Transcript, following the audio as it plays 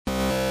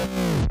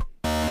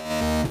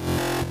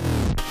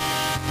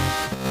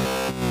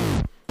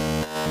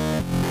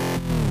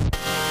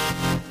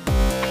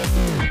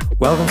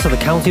Welcome to the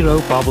County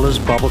Road Bobblers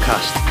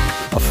Bobblecast,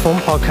 a fun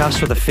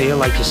podcast with a feel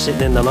like you're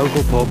sitting in the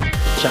local pub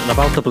chatting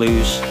about the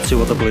blues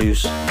to other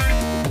blues.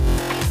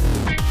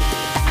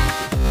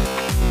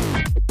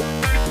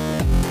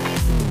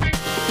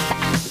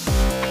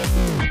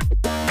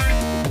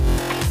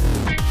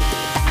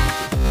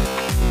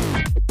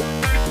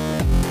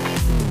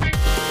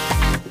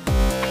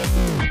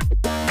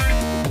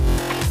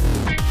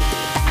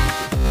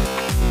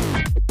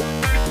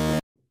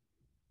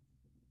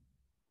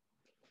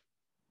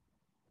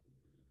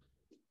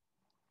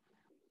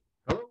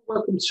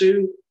 Welcome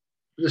to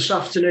this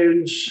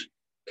afternoon's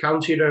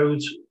County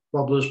Road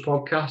Bobblers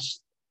podcast.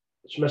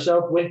 It's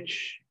myself,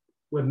 Witch,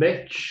 with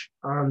Mitch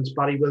and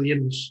Barry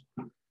Williams.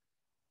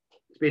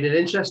 It's been an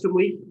interesting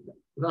week.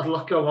 We've had a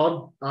lot go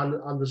on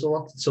and there's a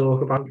lot to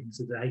talk about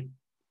today.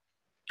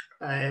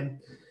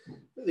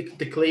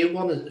 The clear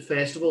one,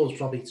 first of all, is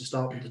probably to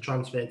start with the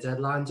transfer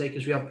deadline day,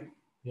 because we have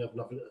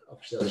not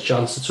obviously had a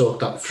chance to talk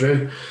that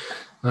through.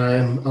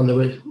 And there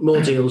were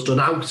more deals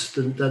done out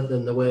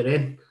than there were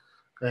in.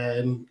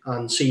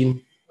 And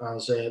seeing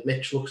as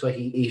Mitch looks like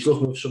he's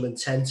looking with some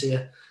intent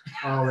here,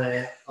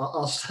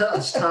 I'll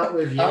start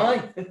with you.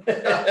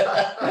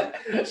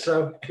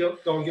 So go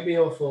on, give me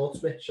your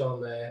thoughts, Mitch, on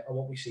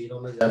what we seen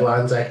on the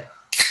deadline day.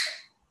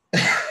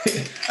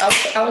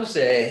 I was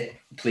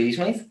pleased,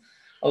 mate.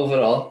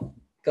 Overall,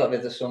 got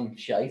rid of some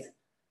shite,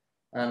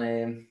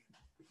 and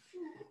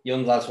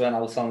young lads went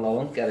out on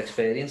loan, get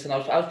experience, and I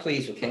was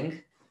pleased with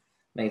King.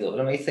 Made up,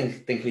 I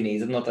think we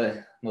needed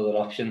another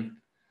option.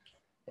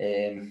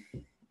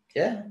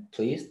 Yeah,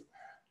 pleased.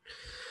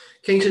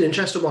 King's an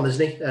interesting one,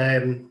 isn't he?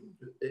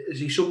 Is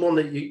he someone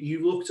that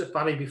you looked at,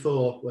 Barry,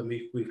 before when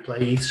we've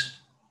played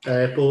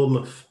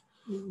Bournemouth?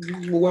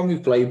 Well, when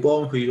we've played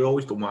Bournemouth, we've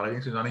always done well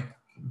against him, hasn't he?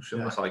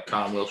 Similar to like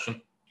Callum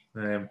Wilson.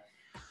 And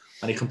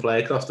he can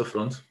play across the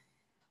front.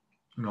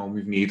 You know,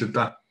 we've needed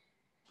that.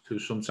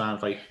 Because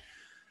sometimes, like,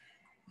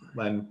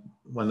 when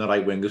the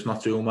right winger's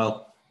not doing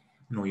well,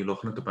 you know, you're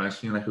looking at the bench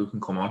and you're like, who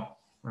can come on?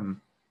 And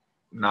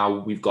now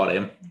we've got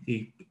him.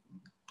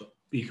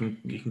 He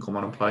can come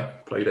on and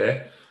play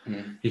there.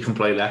 He can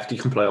play left. He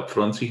can play up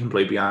front. He can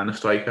play behind the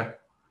striker.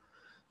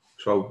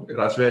 So it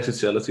has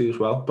versatility as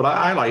well. But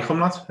I like him,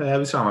 that.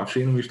 Every time I've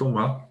seen him, he's done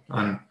well.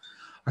 And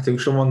I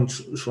think someone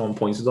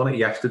pointed on it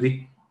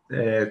yesterday.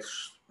 I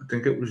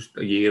think it was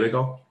a year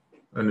ago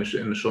in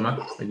the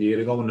summer. A year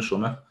ago in the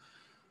summer.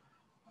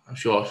 I'm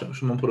sure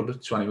someone put up a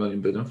 20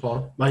 million bidding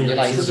for him.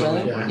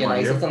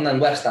 United, and then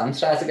West Ham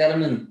tried to get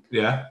him in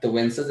the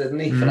winter, didn't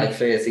he? For like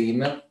 13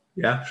 mil.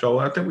 Yeah, so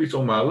I think we've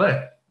done well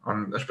there.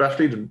 And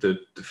especially the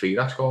fee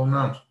that's going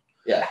around.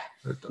 Yeah.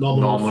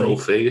 Nominal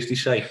fee, as they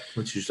say,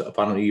 which is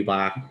apparently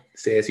about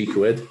 30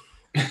 quid.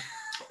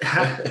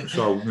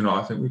 So, you know,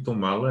 I think we've done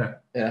well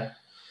there. Yeah.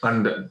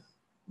 And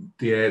the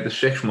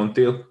 6-month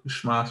deal is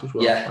smart as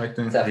well. Yeah, I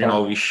think, definitely. you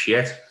know, he's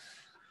shit.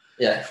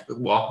 Yeah.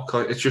 Well,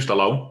 it's just a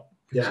loan.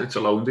 It's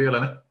a loan deal,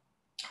 isn't it?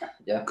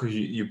 Yeah. Because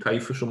you pay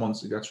for someone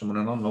to get someone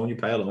in on loan, you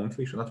pay a loan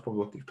fee, so that's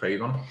probably what he's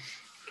paid on.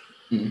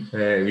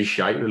 If he's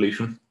shite, release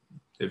him.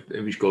 If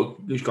he's good,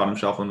 he's got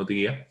himself another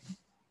year.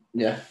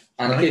 Yeah,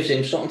 and it gives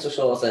him something to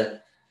sort of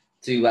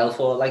do well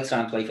for, like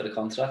try and play for the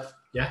contract.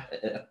 Yeah.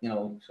 You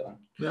know, so.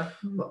 Yeah.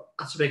 Well,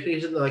 that's a big thing,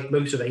 isn't it? Like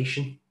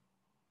motivation.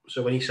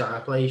 So when you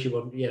sign players, you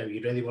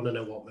really want to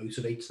know what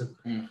motivates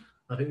them.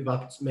 I think we've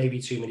had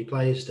maybe too many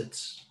players that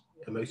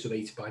are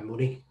motivated by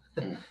money.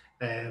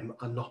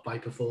 And not by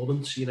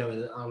performance, you know,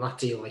 and that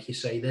deal, like you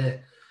say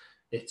there,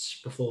 it's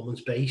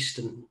performance based,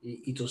 and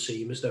he does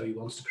seem as though he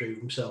wants to prove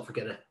himself and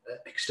get an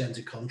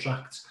extended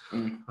contract.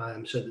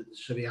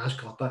 So he has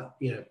got that,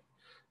 you know,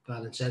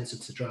 that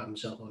incentive to drive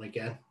himself on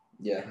again.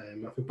 Yeah.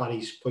 I think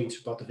Barry's point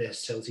about the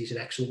versatility is an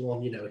excellent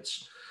one. You know,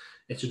 it's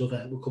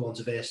another. We'll come on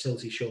to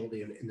versatility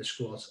shortly in the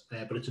squad,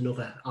 but it's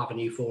another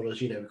avenue for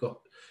us. You know, we've got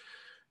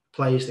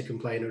players that can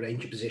play in a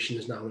range of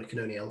positions now, and it can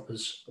only help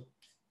us.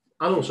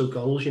 And also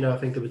goals, you know, I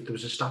think there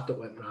was a stat that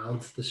went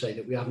round to say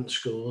that we haven't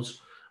scored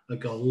a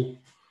goal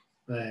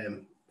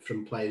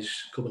from players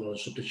coming on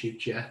as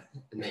substitutes yet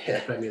in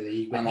the Premier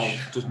League. Which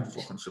doesn't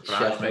fucking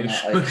surprise me.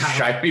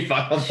 Shite me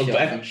back on the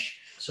bench.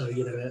 So,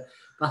 you know,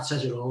 that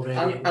says it all, really.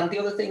 And the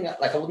other thing,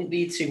 like, I wouldn't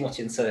read too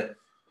much into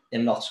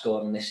him not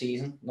scoring this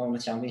season, not in the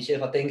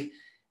Championship. I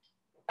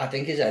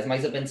think his head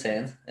might have been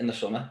turned in the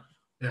summer.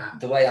 Yeah.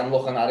 The way I'm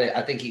looking at it,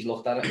 I think he's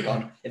looked at it and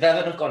gone, if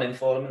Everton have gone in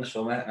for him in the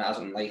summer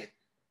and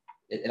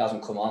it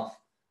hasn't come off,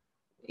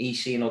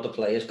 he's seen other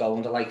players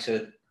going, the likes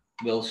of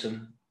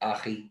Wilson,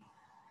 Achi,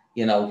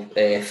 you know,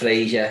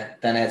 Fraser,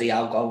 then Eddie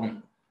Howe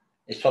going.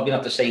 It's probably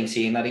not the same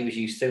team that he was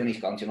used to, and he's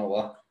gone, do you know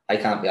what? I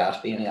can't be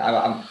arsed being here.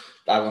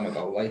 I want to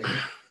go, like.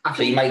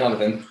 So he might not have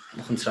been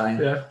fucking trying.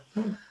 Yeah.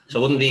 So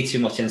I wouldn't read too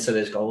much into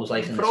his goals.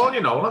 Like, for all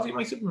you know, lad, he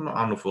might have been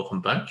on the fucking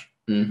bench.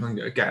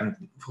 And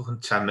getting fucking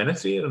 10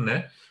 minutes here and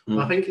there.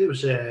 I think it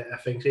was, I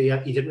think he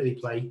didn't really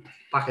play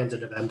back end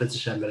of November,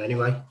 December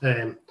anyway.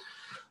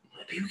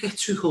 People get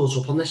too caught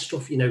up on this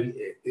stuff. You know,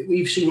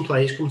 we've seen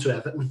players come to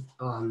Everton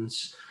and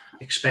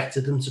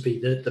expected them to be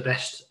the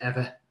best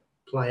ever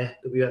player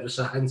that we've ever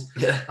signed,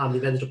 and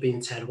they've ended up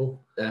being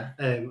terrible. Yeah.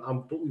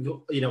 But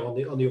we've,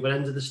 on the other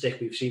end of the stick,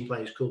 we've seen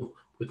players come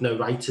with no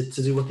right to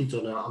do what they've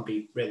done and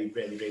be really,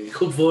 really, really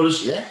good for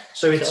us. Yeah.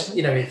 So it's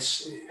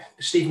it's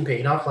Stephen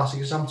Pienaar, classic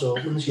example.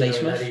 Dortmund,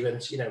 and he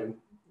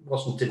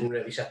went, didn't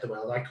really set the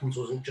world icons,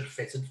 wasn't just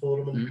fitted for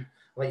him. And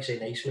like you say,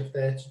 Naismith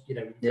there,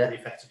 very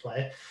effective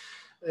player.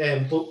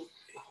 But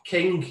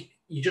King,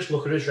 you just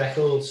look at his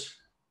records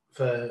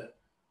for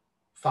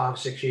 5 or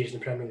 6 years in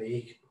the Premier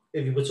League.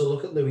 If you were to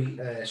look at Louis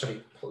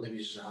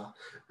Zaha,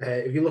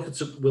 if you look at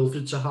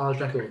Wilfried Zaha's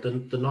record,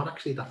 they're not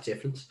actually that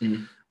different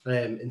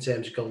in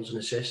terms of goals and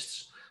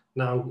assists.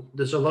 Now,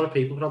 there's a lot of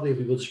people probably, if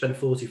we would have spent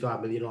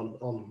 45 million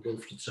on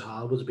Wilfried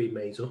Zaha, would have been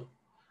made up.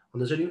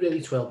 And there's only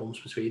really 12 months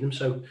between them.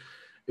 So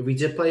if we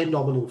did play a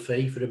nominal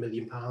fee for £1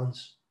 million,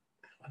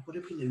 what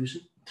are we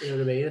losing? You know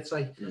what I mean? It's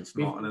like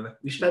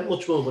we spent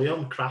much more money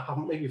on crap,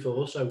 haven't we,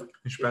 before? So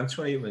we spent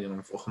 20 million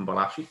on fucking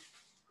Bolasie.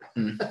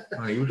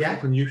 He was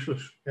fucking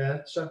useless. Yeah,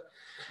 so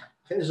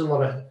I think there's a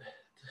lot of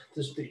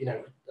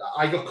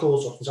I got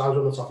caught up because I was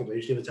on the Talking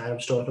Blues the other day. I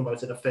was talking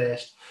about it at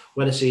first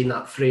when I seen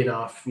that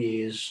 3.5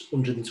 years,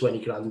 120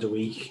 grand a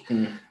week.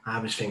 I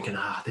was thinking,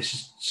 this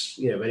is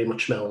very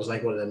much smells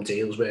like one of them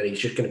deals where he's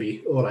just going to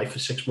be all right for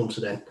 6 months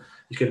and then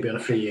he's going to be on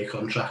a 3-year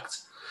contract.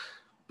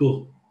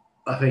 But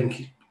I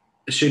think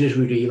as soon as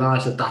we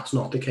realise that that's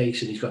not the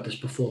case and he's got this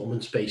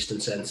performance-based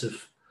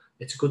incentive,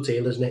 it's a good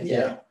deal, isn't it?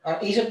 Yeah.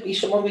 He's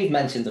someone we've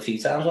mentioned a few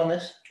times on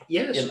this.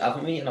 Yes.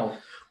 Haven't we?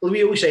 Well,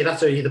 we always say that,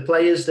 the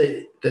players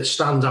that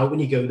stand out when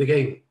you go the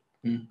game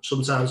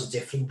sometimes are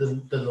different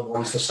than the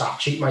ones the stat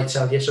sheet might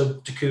tell you. So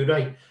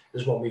Doucouré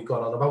is one we've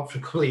gone on about for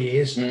a couple of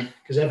years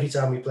because every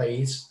time we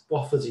played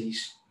Watford,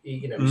 he's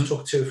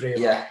took 2 or 3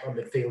 on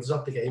midfielders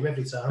at the game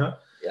every time.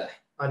 Yeah.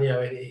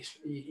 And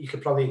you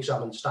could probably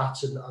examine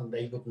stats and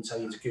they wouldn't tell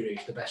you Doucouré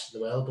is the best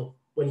in the world, but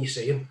when you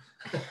see him,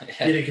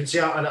 you can see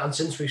how, and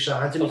since we've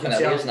signed him, you can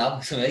see how, now,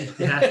 to me.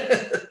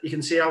 you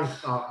can see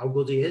how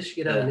good he is,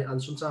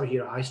 and sometimes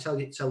your eyes tell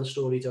the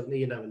story, don't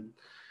they, and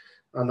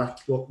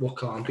that's what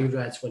can't be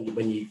read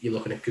when you're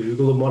looking at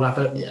Google and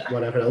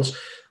whatever else.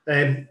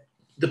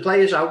 The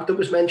players out that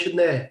was mentioned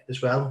there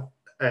as well,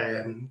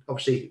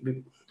 obviously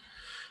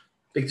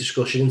big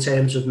discussion in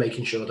terms of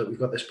making sure that we've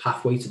got this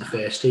pathway to the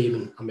first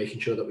team and making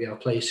sure that we have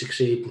players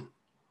succeed.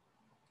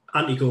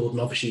 Anthony Gordon,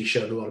 obviously, he's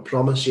shown a lot of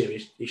promise here.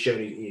 He's shown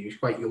he's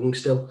quite young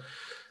still.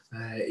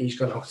 He's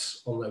gone out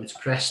on loan to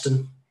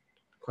Preston.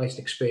 Quite an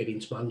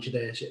experienced manager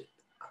there. Is it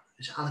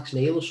Alex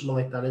Neil or something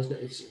like that, isn't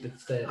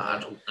it? I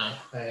don't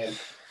know.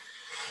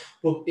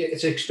 But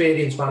it's an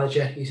experienced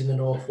manager. He's in the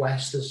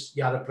northwest. There's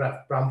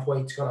Yara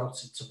Braithwaite's gone out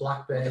to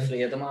Blackburn. The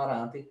 3 of them are,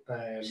 aren't they?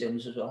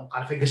 Sims as well.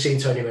 I think I seen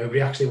Tony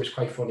Mowbray actually was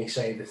quite funny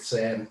saying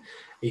that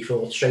he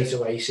thought straight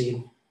away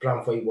seeing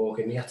Braithwaite walk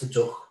in, he had to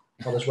duck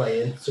on his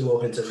way in to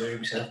walk into the room.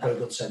 He said, "I've got a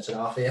good centre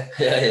half here."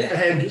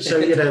 So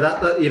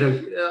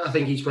I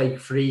think he's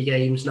played 3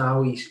 games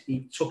now.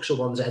 He took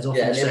someone's head off.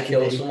 Yeah, he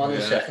killed someone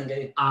in the second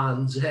game,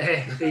 and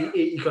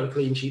he got a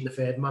clean sheet in the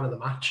third, man of the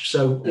match.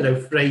 So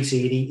for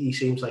 18, he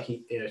seems like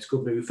it's a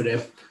good move for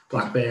him.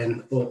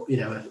 Blackburn, or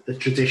the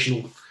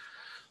traditional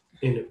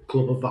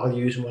club of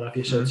values and what have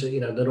you. So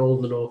they're all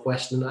in the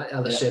northwest, and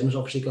Ellis Sims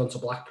obviously gone to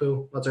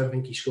Blackpool. I don't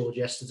think he scored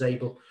yesterday,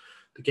 but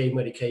the game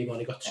where he came on,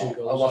 he got 2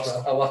 goals.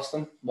 I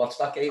watched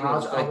that game. I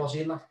was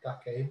in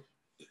that game.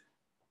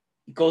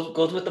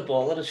 Good with the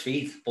ball at his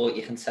feet, but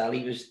you can tell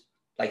he was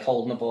like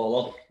holding the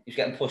ball up. He was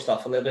getting pushed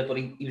off a little bit, but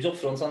he was up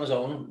front on his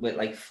own with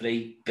like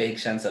 3 big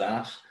centre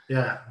halves.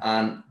 Yeah.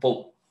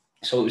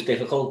 So it was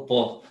difficult,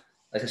 but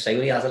like I say,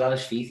 when he had it on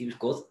his feet, he was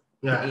good.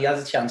 Yeah. He had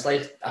a chance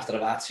like after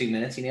about 2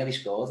 minutes, he nearly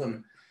scored, but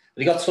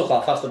he got took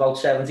off after about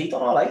 70.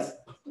 Done all right.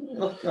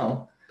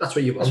 No. That's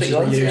what you want.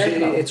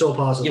 It's all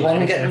part of you want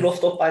him getting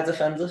roughed up by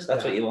defenders.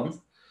 That's what you want.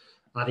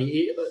 And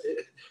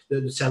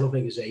the telling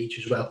thing is age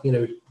as well.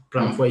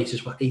 Braithwaite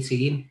is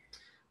 18.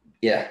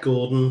 Yeah.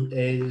 Gordon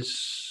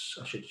is,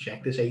 I should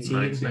check this,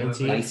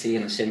 19.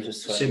 19 and Sims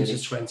was 20. Sims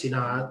is 20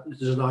 now.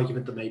 There's an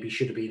argument that maybe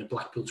should have been at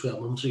Blackpool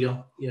 12 months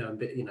ago.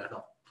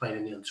 Not playing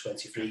in the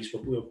under-23s,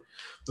 but we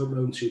won't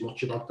know too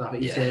much about that.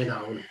 He's there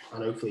now, and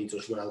hopefully he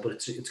does well. But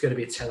it's going to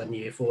be a telling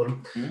year for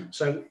him.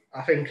 So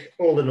I think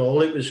all in all,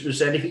 was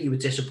there anything you were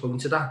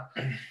disappointed at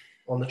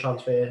on the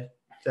transfer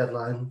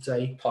deadline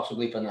day?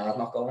 Possibly Bernard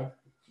not going.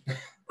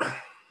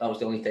 That was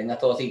the only thing. I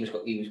thought he was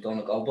going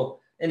to go, but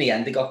in the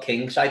end they got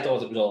King. So I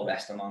thought it was all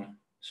West Ham on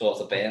sort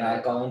of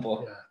Bernard going,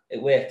 but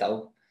it worked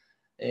out.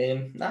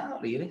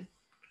 Not really.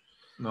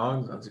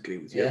 No, I'd agree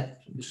with you. Yeah,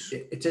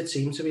 it did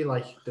seem to be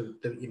like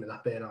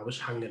that Bernard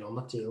was hanging on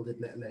that deal,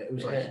 didn't it? And it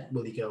was like,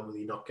 will he go? Will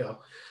he not go?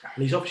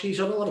 And he's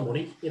on a lot of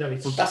money.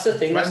 That's the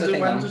thing.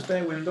 When does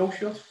their window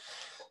shut?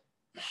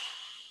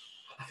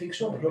 I think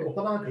so. Up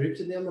on our group,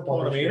 didn't he? On the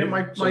bottom. It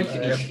might.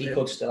 He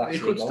could still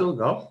actually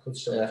go. Could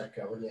still get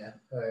going. Yeah.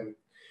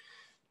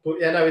 But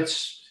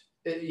it's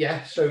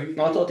So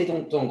I thought they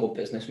done good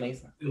business,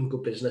 mate. Done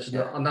good business,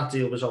 and that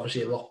deal was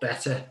obviously a lot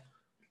better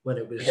when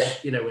it was,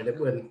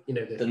 when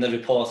than the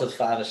reported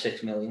 5 or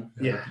 6 million.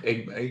 Yeah,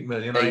 8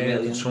 million. 8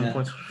 million at some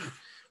point.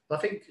 I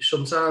think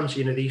sometimes,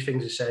 these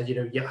things are said,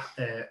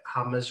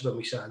 Hammers, when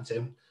we signed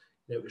him,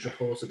 it was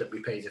reported that we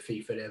paid a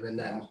fee for him, and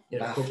then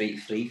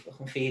free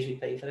fucking fees we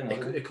paid for him.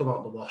 It come out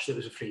in the wash. It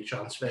was a free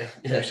transfer.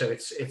 Yeah. So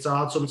it's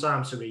hard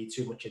sometimes to read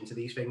too much into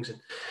these things.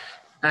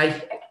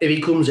 And if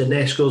he comes in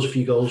there, scores a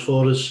few goals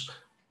for us,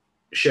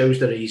 shows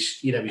that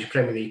he's a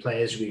Premier League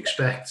player as we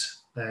expect,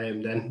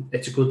 then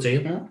it's a good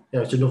deal.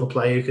 Yeah. It's another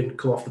player who can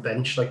come off the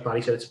bench. Like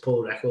Barry said, it's a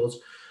poor record.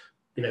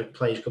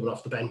 Players coming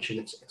off the bench, and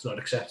it's not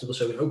acceptable.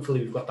 So hopefully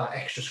we've got that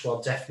extra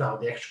squad depth now,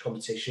 the extra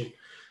competition,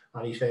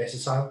 and he's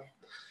versatile.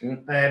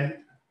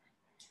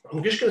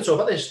 I'm just going to talk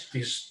about this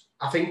because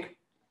I think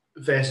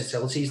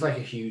versatility is like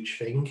a huge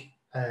thing.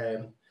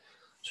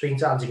 Speaking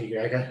to Andy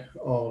McGregor,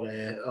 or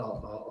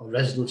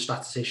resident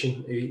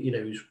statistician,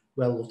 who's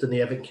well loved in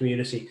the Everton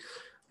community,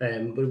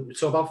 but we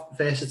talk about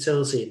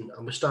versatility,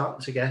 and we're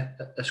starting to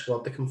get a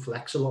squad that can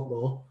flex a lot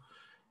more.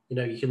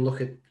 You can look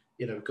at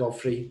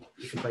Godfrey.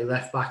 You can play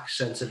left back,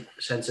 centre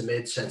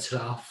mid, centre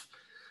half.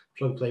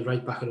 Probably play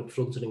right back and up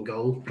front and in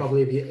goal.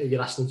 Probably if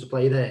you're asking them to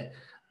play there.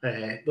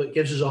 But it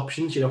gives us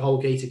options.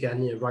 Holgate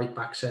again. Right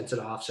back,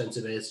 centre half,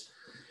 centre mid.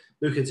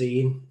 Luca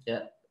Dean.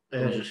 Yeah.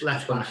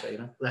 Left back,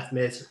 left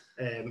mid.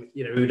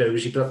 Who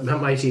knows? He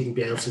might even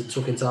be able to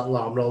tuck into that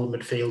long roll in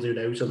midfield. Who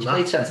knows? And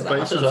that centre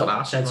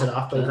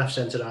half, left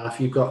centre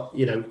half. You've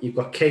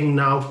got King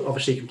now.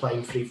 Obviously, can play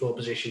in 3-4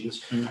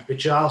 positions.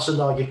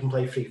 Richarlison, you can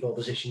play 3-4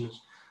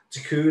 positions.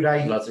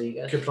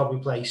 Takure could probably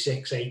play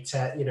 6, 8,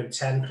 10.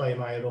 10 playing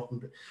higher up.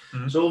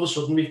 So all of a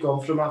sudden, we've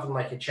gone from having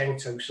like a Cenk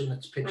Tosun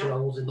that's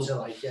pigeonholed into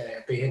like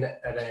being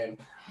a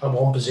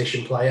one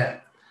position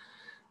player,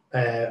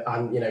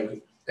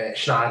 and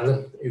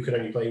Schneiderlin, who can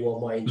only play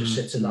one way and just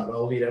sits in that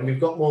role. And we've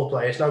got more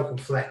players now who can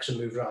flex and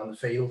move around the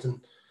field.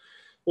 And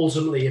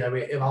ultimately,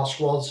 if our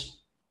squad's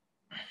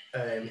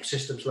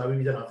system's low,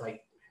 we don't have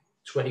like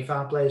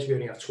 25 players, we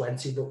only have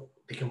 20, but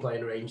they can play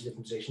in a range of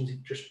different positions.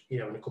 Just,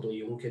 and a couple of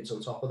young kids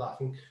on top of that. I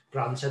think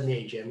Brand said in the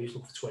AGM he was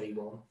looking for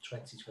 21,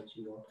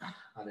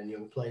 and then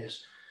young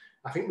players.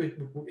 I think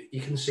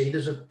you can see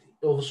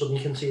all of a sudden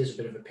there's a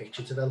bit of a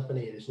picture developing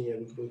here, isn't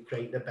it? We're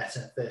creating a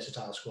better,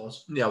 versatile squad.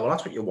 Yeah, well,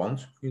 that's what you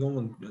want. You don't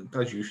want,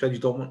 as you said, you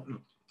don't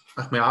want,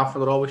 like my half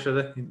father always said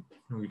it,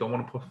 you don't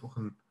want to put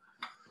fucking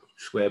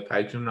square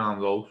pegs in round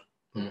holes.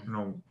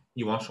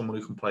 You want someone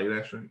who can play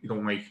there, so you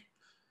don't make,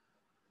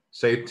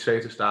 say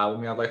to start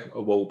when we had like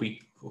a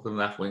Wobie fucking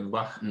left wing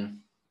back.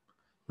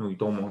 You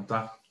don't want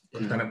that.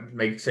 Then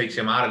it takes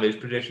him out of his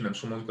position and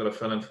someone's got to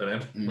fill in for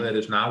him.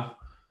 Whereas now,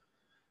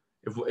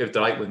 if the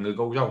right winger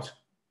goes out,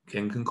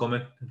 King can come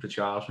in. If the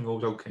Richarlison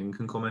goes out, King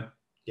can come in.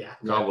 Yeah.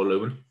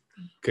 Calvert-Lewin,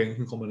 King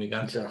can come in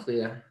again. Exactly,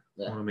 yeah.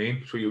 You know what I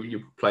mean? So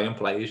you're playing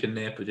players in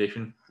their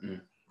position.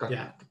 And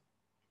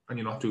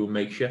you're not doing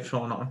makeshifts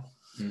or nothing.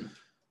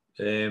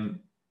 And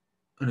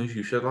as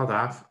you said,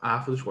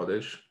 half of the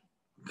squad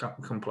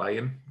can play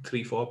in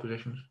 3-4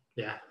 positions.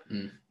 Yeah.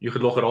 You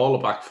could look at all the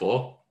back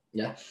four.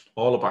 Yeah.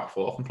 All the back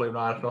four can play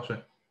right across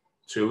it.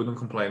 2 of them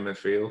can play in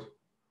midfield.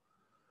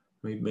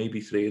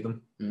 Maybe 3 of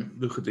them.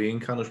 Luca Dean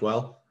can as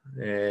well.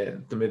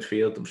 The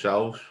midfield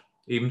themselves.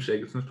 Even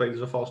Sigurdsson's played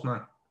as a false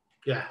nine.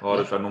 Yeah.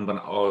 Or as a number,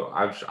 or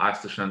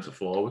as the centre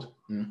forward.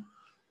 You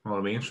know what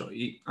I mean? So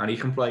he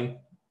can play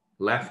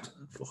left.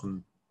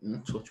 Fucking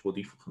touch wood,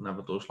 he fucking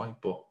never does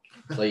but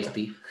plays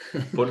deep.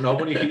 But no,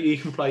 but he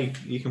can play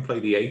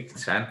the 8,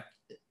 10.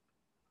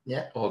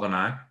 Yeah. Or the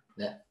 9.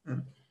 Yeah.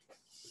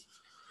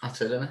 That's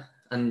it, isn't it?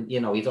 And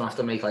you don't have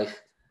to make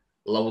like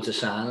loads of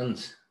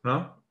signings.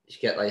 No. You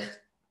get like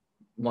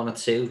 1 or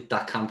 2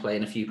 that can play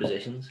in a few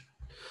positions.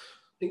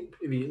 I think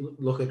if you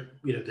look at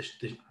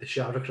the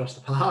shout across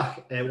the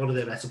park, one of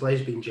their better players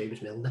has been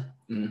James Milner.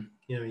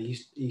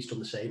 He's done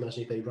the same, hasn't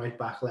he? Played right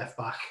back, left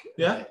back,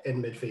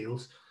 in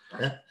midfield.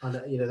 Yeah.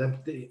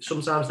 And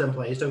sometimes them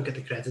players don't get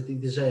the credit they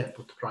deserve,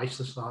 but the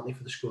priceless, aren't they,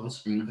 for the squad?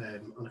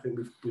 And I think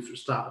we've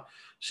started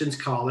since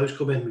Carlo's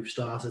come in. We've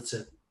started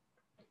to.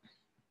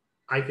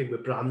 I think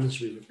with Brands,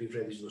 we've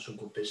really done some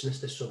good business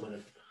this summer,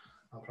 and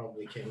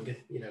probably King.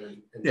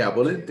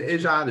 Well,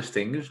 his hardest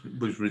thing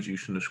was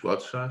reducing the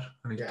squad size,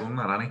 and he's done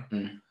that,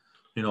 hasn't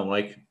he?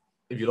 Like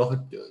if you look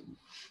at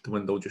the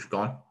window just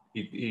gone,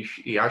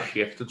 he has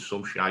shifted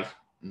some shite.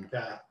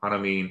 Yeah. And I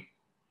mean,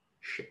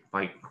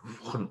 like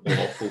fucking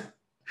awful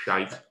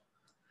shite.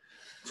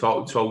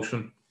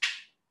 Tosun,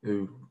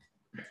 who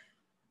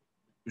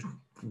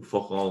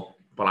fuck all,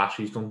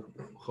 Balassi's done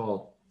fuck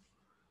all.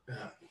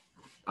 Yeah.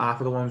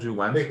 Half of the ones who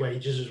went. Big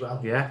wages as well.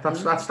 Yeah,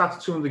 that's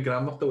 200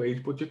 grand off the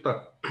wage budget.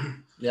 That.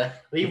 Yeah.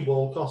 And even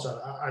Walcott,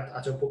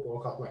 I don't put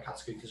Walcott in my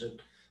category because I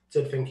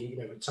did think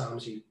at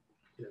times he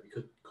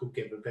could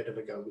give a bit of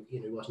a go. He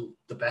wasn't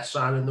the best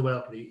signer in the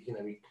world, but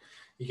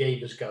he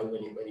gave us a go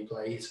when he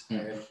played.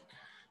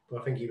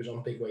 But I think he was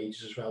on big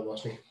wages as well,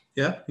 wasn't he?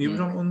 Yeah, he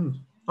was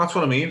on. That's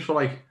what I mean. So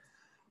like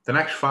the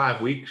next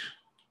 5 weeks,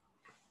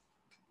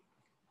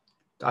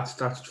 that's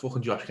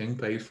fucking Josh King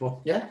paid for.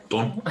 Yeah.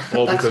 Done.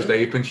 All because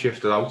they've been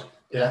shifted out.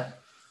 Yeah.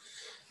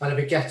 And if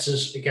it gets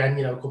us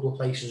again, a couple of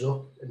places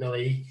up in the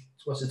league,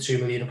 what's it, 2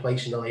 million a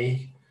place in the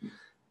league?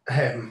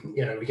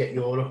 we get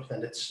Europe,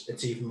 then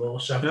it's even more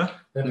so. Yeah.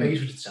 It pays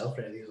for itself,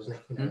 really, doesn't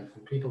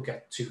it? People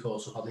get too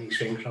caught up on these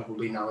things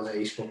probably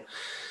nowadays, but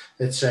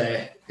it's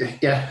I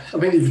think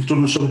they've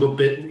done some good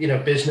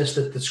business.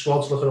 That the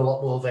squad's looking a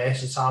lot more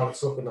versatile.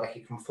 It's looking like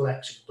you can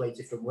flex, you can play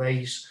different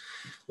ways.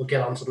 We'll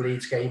get onto the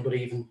Leeds game, but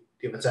even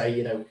the other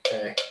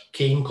day,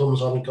 Keane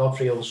comes on and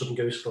Godfrey all of a sudden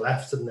goes to the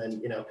left, and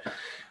then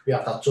we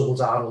have that double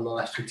down on the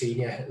left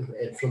Coutinho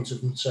in front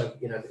of them. So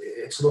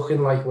it's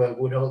looking like we're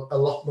a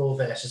lot more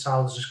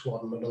versatile as a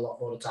squad, and we're a lot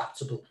more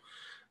adaptable.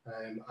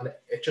 And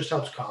it just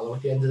helps Carlo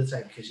at the end of the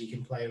day, because he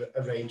can play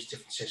a range of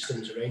different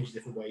systems, a range of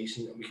different ways,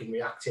 and we can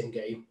react in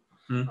game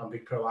and be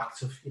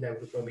proactive,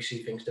 when we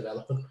see things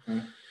developing.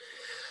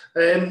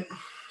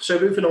 So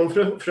moving on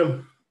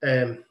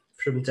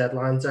from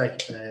deadline day,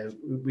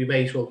 we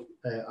may as well.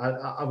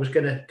 I was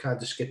going to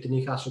kind of skip the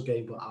Newcastle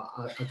game, but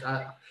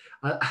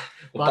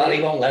Barry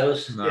won't let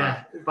us. No.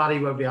 Yeah, Barry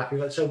won't be happy.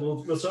 So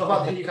we'll talk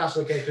about the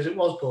Newcastle game because it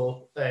was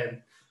poor.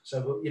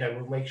 So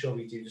we'll make sure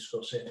we do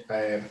discuss it.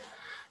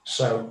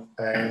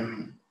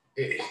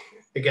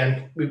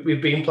 Again,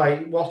 we've been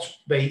playing. What's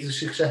made us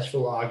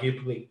successful,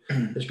 arguably,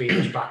 has been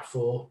this back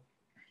four.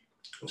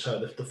 So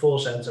the four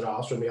centre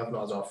halves, when we have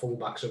not had our full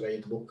backs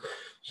available.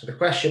 So the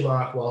question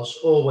mark was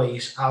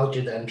always, how do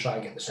you then try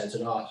and get the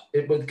centre halves?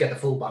 It would get the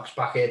full backs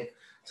back in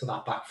to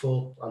that back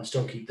four and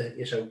still keep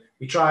the. So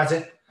we tried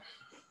it.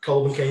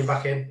 Coleman came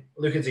back in.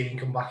 Luca Dean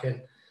come back in.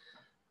 It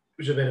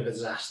was a bit of a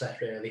disaster,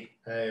 really.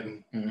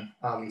 And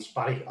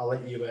Barry, I'll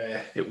let you.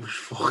 It was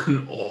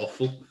fucking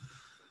awful.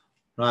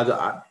 I've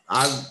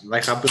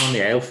been on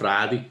the air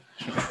Friday.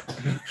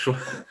 So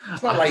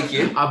It's not like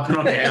you. I've been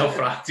on the air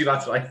Friday,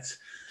 that's right.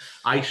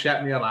 I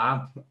set my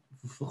alarm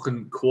for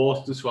fucking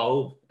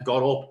 11:45,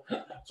 got up,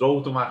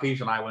 drove to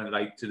Mackey's, and I went,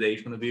 right,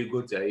 today's going to be a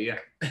good day, yeah.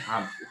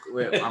 I'm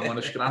going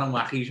to scran on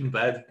Mackey's in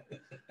bed,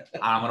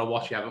 and I'm going to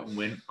watch Everton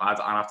win. And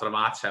after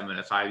about 10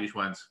 minutes, I just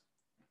went,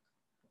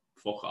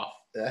 fuck off.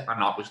 Yeah.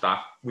 And that was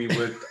that. We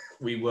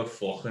were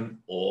fucking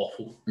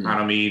awful. And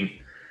I mean,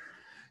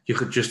 you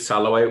could just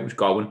tell the way it was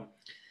going.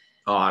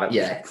 Oh, it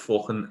was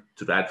fucking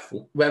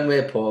dreadful. When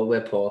we're poor.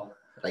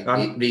 Like,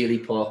 really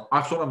poor.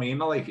 That's what I mean.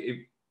 Like,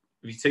 if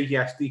you take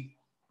yesterday,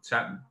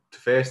 the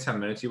first 10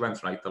 minutes, he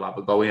went right, they'll have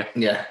a go here.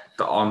 Yeah.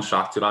 On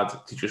Saturday, lad,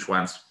 he just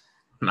went,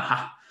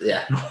 nah.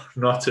 Yeah.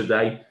 Not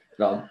today.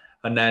 No.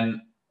 And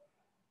then,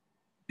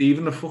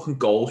 even the fucking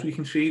goals we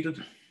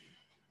conceded,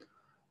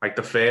 like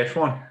the first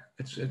one,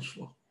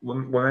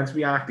 we're meant to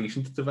be half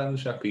decent to defend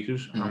the set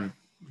pieces, and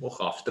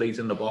look off straight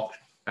in the box,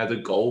 had a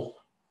goal.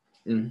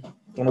 Don't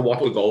know what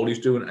the goalie's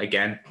doing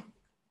again.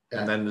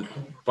 And then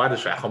by the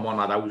second one,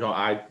 I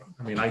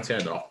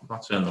turned it off.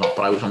 Not turned it off,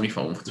 but I was on my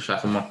phone for the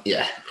second one.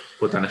 Yeah.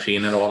 But then I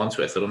seen it all on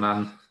Twitter, and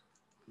then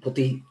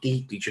they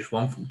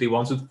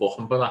wanted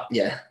fucking for that.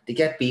 Yeah, they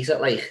get beat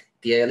at like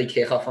the early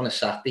kick-off on a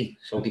Saturday,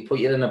 so they put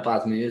you in a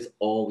bad mood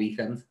all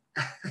weekend.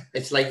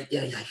 It's like,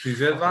 You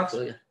did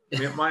that?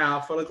 My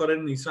half fella got in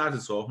and he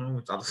started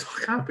talking. I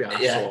can't be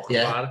talking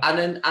about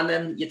it. And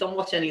then you don't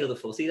watch any other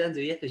footy then, do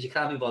you? Because you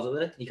can't be bothered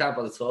with it. You can't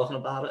bother talking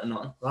about it or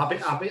nothing. Well,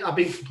 I've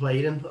been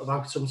complaining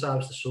about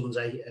sometimes the Sun's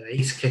 8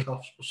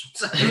 kickoffs, but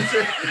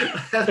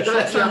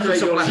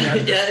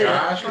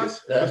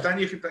But then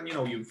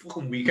your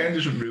fucking weekend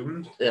isn't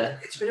ruined. Yeah,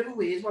 it's a bit of a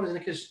weird one, isn't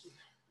it? Because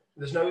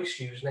there's no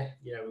excuse,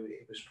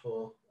 it was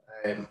poor.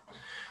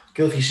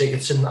 Gylfi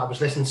Sigurdsson, I was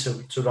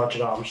listening to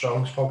Roger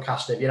Armstrong's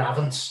podcast. If you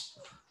haven't,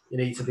 you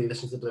need to be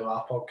listening to the Blue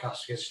Art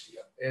podcast, because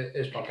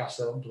his podcasts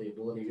are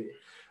unbelievable. And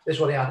this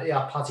one he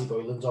had Paddy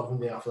Boylan's on from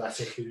The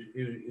Athletic,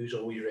 who's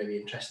always really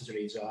interesting to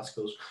read his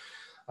articles.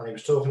 And he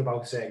was talking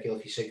about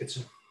Gylfi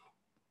Sigurdsson,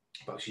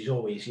 because he's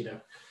always,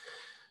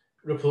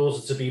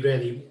 reported to be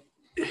really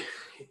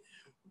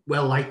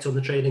well liked on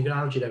the training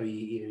ground.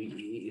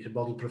 He's a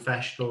model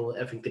professional.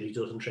 Everything that he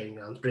does on training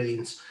ground is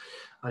brilliant.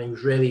 And he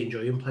was really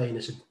enjoying playing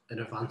as an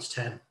advanced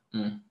 10,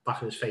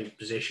 back in his favourite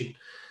position.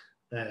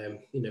 And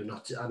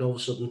all of a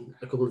sudden,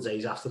 a couple of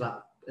days after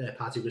that,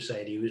 Paddy was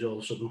saying he was all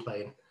of a sudden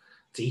playing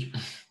deep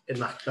in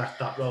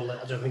that role.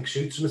 I don't think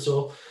suits him at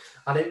all.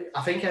 And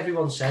I think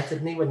everyone said,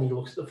 didn't he, when you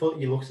looked at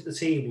the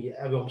team,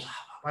 everyone was,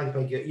 why are they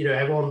playing?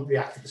 Everyone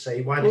reacted the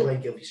same. Why are they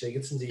playing Gylfi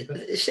Sigurdsson deeper?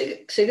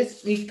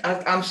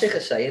 I'm sick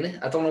of saying it.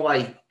 I don't know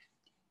why.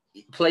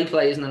 Play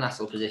players in the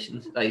national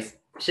positions.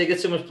 Like,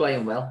 Sigurdsson was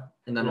playing well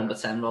in the number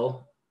 10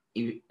 role.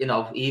 He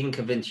even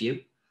convinced you.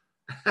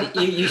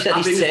 You said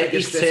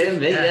he's turned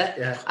me,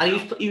 yeah.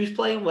 And he was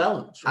playing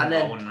well. And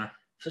then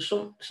for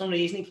some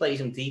reason he plays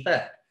him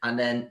deeper, and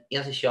then he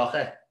has a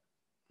shocker.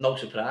 No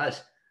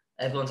surprise.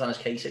 Everyone's on his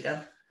case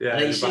again. Yeah,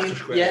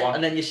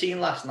 and then you seen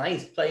last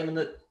night playing him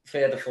the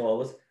further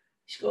forward,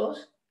 he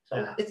scores.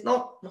 So it's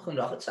not fucking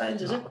rocket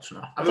science, is it? It's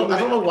not. I don't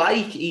know why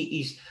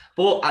he's.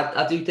 But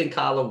I do think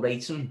Carlo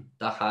rates him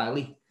that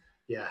highly.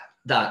 Yeah.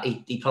 That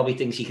he probably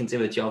thinks he can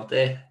do a job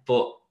there,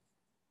 but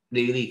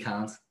really he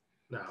can't.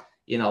 No.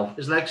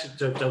 His legs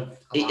don't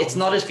it's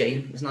not his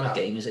game. It's not his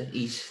game, is it?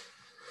 He's,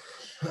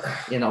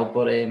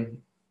 but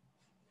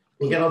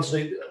We'll get on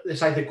to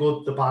it's like the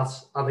good, the bad,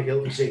 and the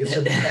guilty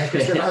Sigurdsson.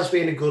 Because there has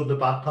been a good and a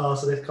bad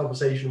part of this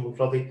conversation. We'll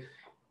talk about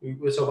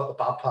the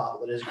bad part,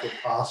 but there is a good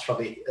part from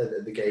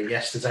the game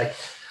yesterday.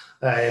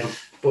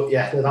 But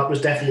yeah, that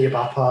was definitely a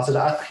bad part of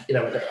that. You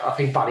know, I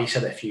think Barry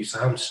said it a few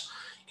times.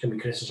 Can we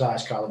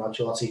criticise Carlo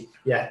Ancelotti?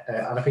 Yeah,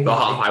 and I think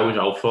I was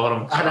out for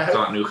him.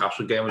 That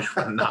Newcastle game was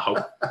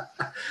no.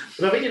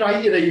 But I think you're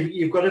right. You know,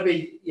 you've got to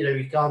be. You know,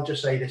 you can't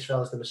just say this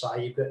fella's the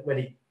Messiah. But when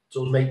he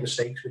does make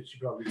mistakes, which he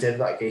probably did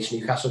that against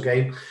Newcastle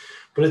game,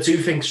 but I do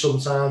think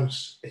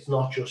sometimes it's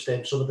not just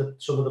him. Some of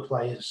the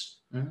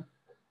players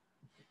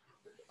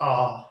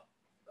are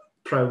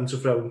prone to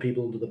throwing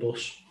people under the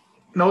bus.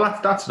 No,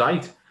 that's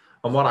right.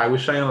 And what I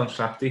was saying on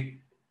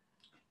Saturday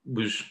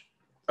was.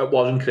 It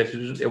wasn't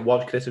criticism. It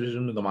was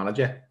criticism of the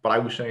manager. But I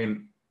was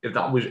saying if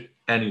that was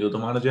any other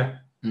manager,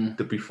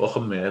 they'd be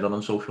fucking mad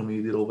on social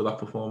media over that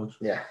performance.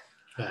 Yeah.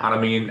 And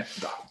I mean,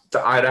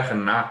 I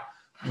reckon that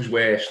was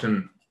worse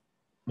than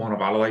one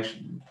of Allardyce.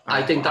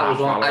 I think that was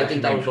one. I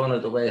think that was one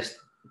of the worst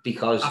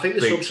because I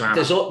think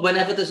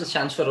whenever there's a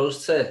chance for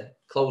us to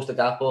close the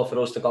gap or for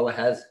us to go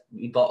ahead,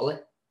 we bottle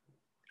it.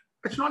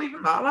 It's not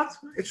even that, lad.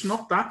 It's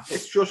not that.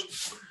 It's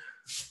just.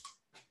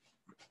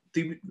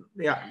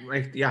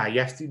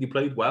 Yes, they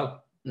played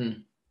well.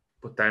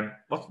 But then,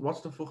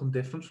 what's the fucking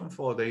difference from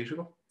 4 days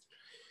ago?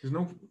 There's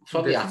no.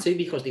 Probably had to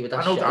because they were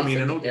that. I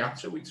know they had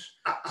to.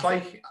 I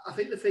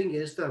think the thing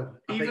is though,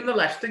 even the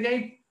Leicester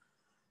game.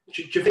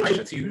 Do you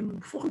think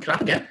you fucking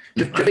crap again?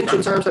 Do you think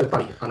sometimes though,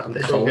 Barry, and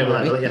this won't go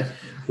level yet,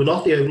 we're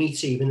not the only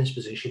team in this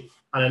position,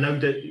 and I know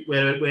that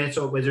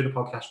we're doing a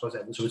podcast about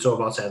Everton, so we talk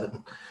about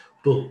Everton,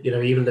 but you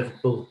know even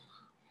Liverpool,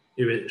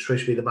 who are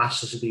supposed to be the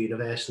masters of the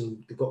universe,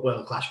 and they've got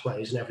world-class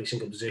players in every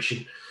single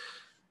position.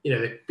 You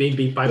know, they've been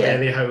beat by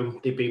Burnley at home.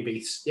 They've been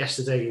beat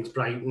yesterday against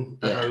Brighton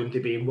at home.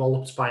 They've been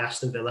walloped by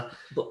Aston Villa.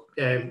 But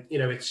you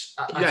know, it's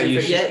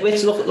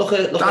look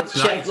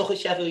at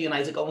Sheffield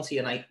United going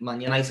to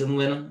Man United and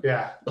winning.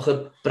 Yeah. Look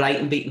at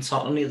Brighton beating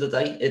Tottenham the other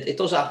day. It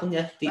does happen,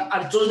 yeah.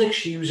 And it doesn't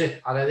excuse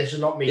it. And this is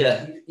not me.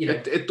 Yeah. You know,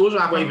 it does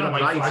happen,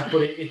 right?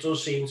 But it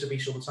does seem to be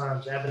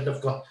sometimes. Everton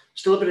have got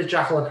still a bit of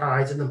Jekyll and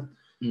Hyde in them.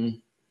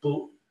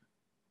 But.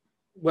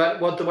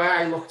 The way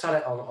I looked at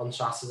it on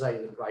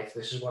Saturday, right?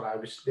 This is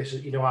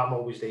you know, I'm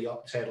always the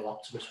eternal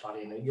optimist,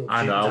 Barry. You know, you'll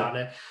shoot down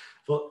it,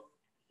 but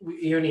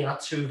he only had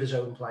 2 of his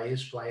own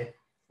players playing,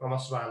 and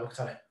that's the way I looked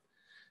at it.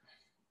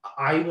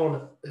 I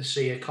want to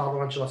see a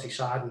Carlo Ancelotti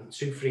side in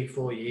 2, 3,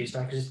 4 years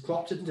now, because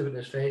Klopp didn't do it in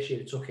his first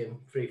year. It took him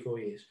 3, 4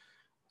 years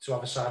to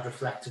have a side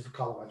reflective of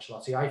Carlo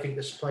Ancelotti. I think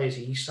there's players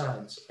he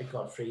signs, like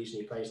Godfrey's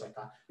and players like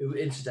that, who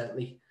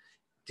incidentally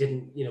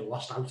didn't, you know,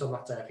 lost out on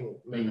that day. I think,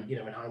 maybe, you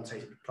know, in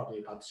hindsight, it was probably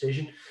a bad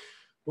decision.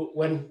 But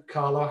when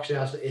Carlo actually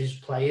has his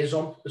players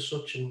on as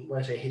such, and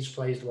when I say his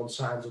players, the one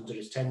signed under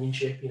his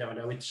tenureship, you know, I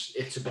know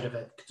it's a bit of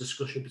a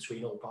discussion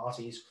between all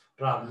parties,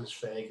 Brands,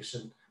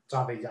 Ferguson,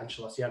 David,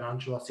 Ancelotti and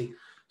Ancelotti.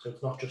 So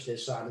it's not just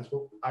his signings,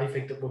 but I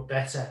think that we're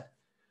better,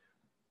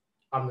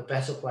 and the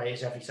better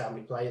players every time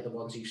we play are the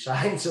ones he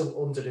signs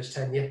under his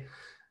tenure.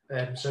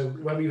 So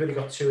when we've only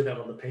got 2 of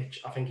them on the pitch,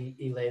 I think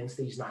he learns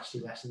these nasty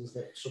lessons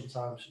that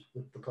sometimes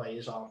the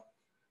players aren't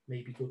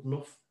maybe good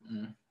enough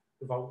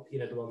without, you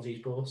know, the ones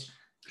he's bought.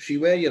 See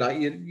where you're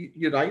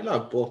right,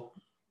 lad, but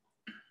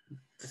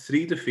the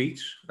 3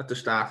 defeats at the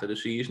start of the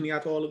season, he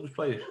had all of his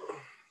players.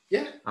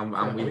 Yeah.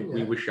 And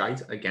we were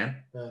shite again.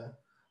 And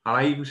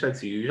I even said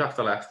to you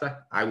after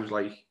Leicester, I was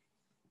like,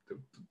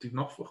 they've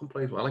not fucking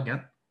played well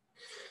again.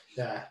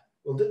 Yeah.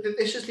 Well,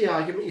 this is the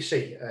argument, you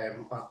see,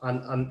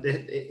 and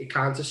it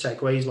kind of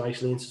segues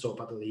nicely into talk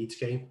about the Leeds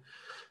game,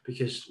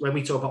 because when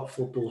we talk about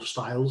football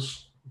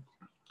styles,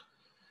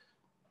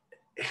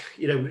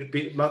 you know,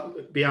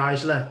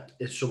 Bielsa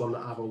is someone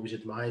that I've always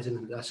admired,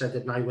 and I said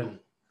that night when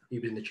he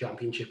was in the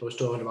Championship, I was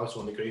talking about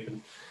on the group,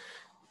 and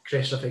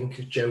Chris, I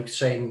think, joked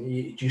saying,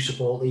 do you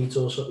support Leeds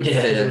or something?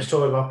 I was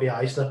talking about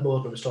Bielsa more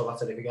than I was talking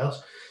about anything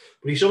else.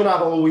 But he's someone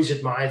I've always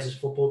admired as a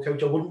football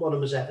coach. I wouldn't want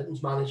him as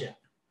Everton's manager,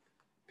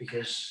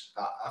 because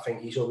I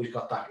think he's always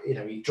got that, you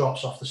know, he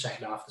drops off the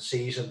second half of the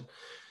season.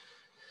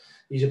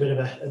 He's a bit of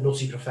a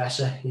nutty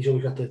professor. He's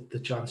always got the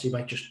chance he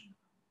might just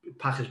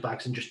pack his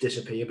bags and just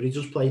disappear, but he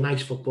does play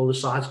nice football. The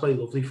sides play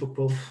lovely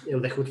football, you know,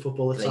 liquid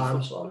football at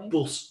times,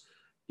 but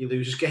he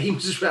loses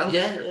games as well.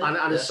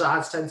 And his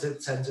sides tend to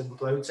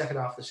implode second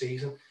half of the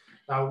season.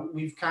 Now,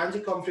 we've kind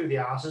of gone through the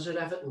arses at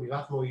Everton. We've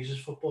had Moyes'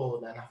 football,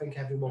 and then I think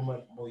everyone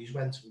when Moyes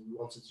went, we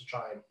wanted to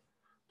try and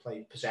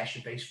play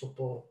possession-based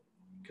football,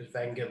 because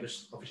Wenger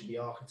was obviously the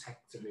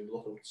architect, and we were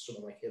looking at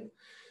someone like him.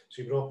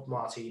 So we brought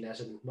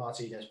Martinez, and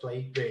Martinez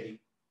played really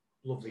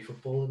lovely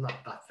football in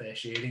that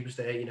first year he was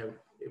there. You know,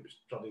 it was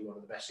probably one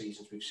of the best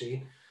seasons we've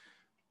seen.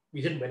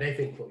 We didn't win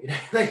anything, but, you know,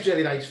 it was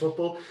really nice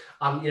football.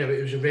 And, you know,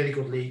 it was a really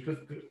good league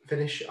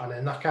finish. And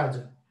then that kind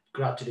of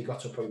gradually got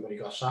to a point where he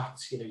got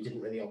sacked. You know, he didn't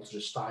really alter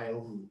his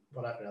style and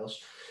whatever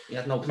else. He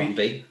had no plan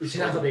B. He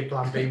didn't have a big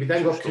plan B. We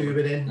then got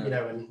Kuban in, you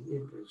know, and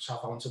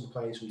Southampton were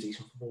playing some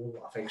decent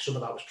football. I think some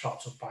of that was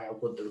propped up by how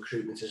good the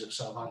recruitment is at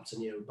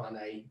Southampton. You know,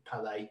 Mané,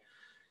 Pelé,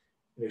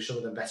 some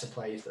of the better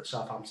players at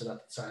Southampton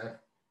at the time.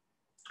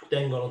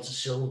 Then gone on to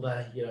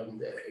Silva,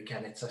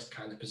 again, it's a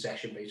kind of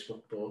possession-based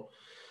football.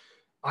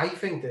 I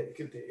think that,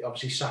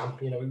 obviously, Sam,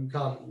 we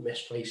can't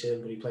misplace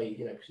him, but he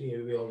played,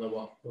 we all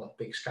know what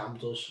Big Scam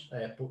does,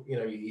 but,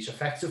 he's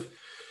effective.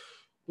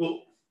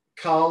 Well,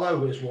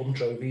 Carlo has won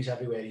trophies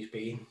everywhere he's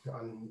been,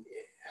 and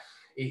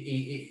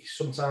he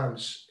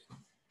sometimes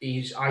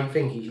I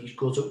think he's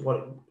good at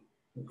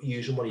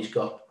using what he's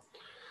got.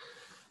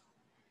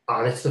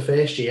 And it's the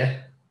first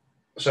year.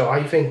 So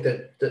I think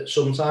that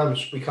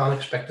sometimes we can't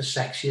expect the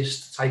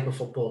sexiest type of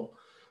football.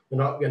 We're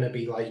not going to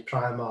be like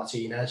Prime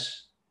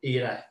Martinez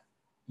era.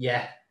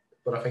 Yeah,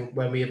 but I think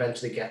when we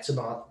eventually get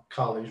to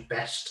Carlo's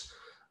best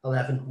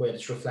 11, where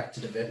it's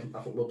reflected of him,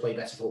 I think we'll play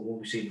better football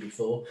we've seen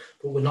before.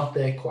 But we're not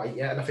there quite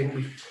yet. And I think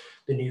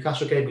the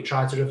Newcastle game, we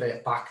tried to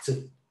revert back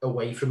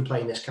away from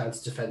playing this kind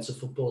of defensive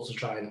football to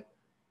try and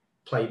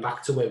play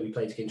back to where we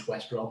played against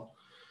West Brom.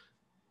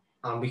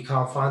 And we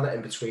can't find that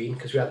in between,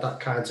 because we had that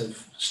kind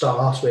of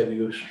start where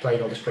we were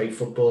playing all this great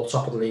football,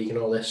 top of the league and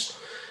all this.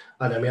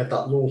 And then we had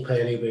that lull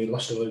period where we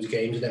lost a load of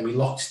games, and then we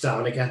locked it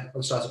down again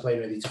and started playing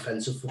really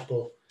defensive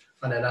football.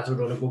 And then had to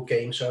run a good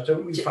game. So I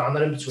don't think we found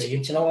that in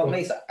between. Do you know what,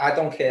 mate? I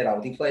don't care how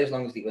they play as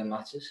long as they win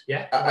matches.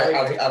 Yeah.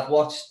 I've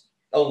watched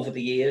over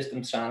the years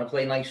them trying to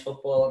play nice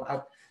football.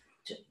 And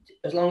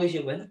as long as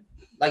you win.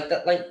 Like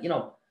that,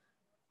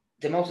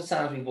 the amount of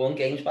times we've won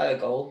games by a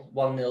goal,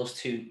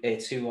 1-0s,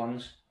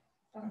 2-1s.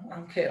 I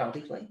don't care how they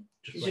play.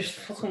 Just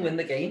fucking win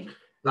the game.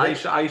 I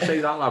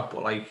say that, lad,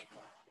 but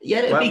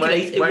yeah, it'd be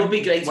great. It would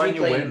be great when to you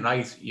play. win,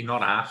 right? You're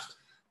not asked.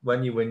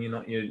 When you win, you're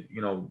not.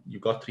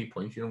 You've got 3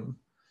 points.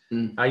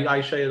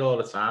 I say it all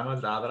the time.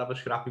 I'd rather have a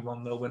scrappy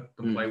 1-0 win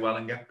than play well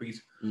and get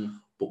beat.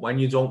 But when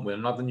you don't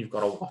win, then you've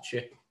got to watch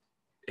it.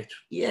 It's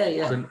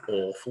been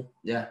awful.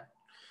 Yeah.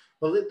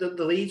 Well,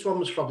 the Leeds one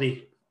was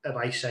probably a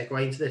nice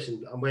segue into this,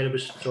 and where I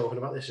was talking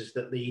about this is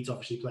that Leeds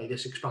obviously play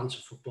this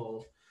expansive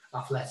football,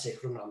 athletic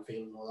from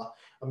Anfield and all that,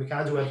 and we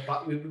kind of went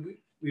back.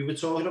 We were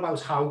talking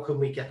about how can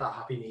we get that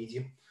happy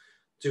medium.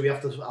 Do we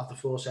have to have the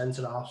 4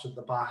 centre-halves at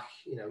the back?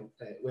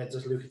 Where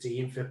does Lucas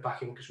Digne fit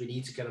back in? Because we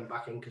need to get him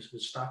back in because of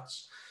his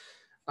stats.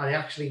 And he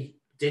actually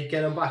did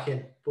get him back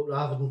in, but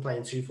rather than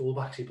playing 2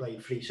 full-backs, he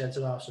played 3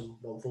 centre-halves and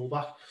 1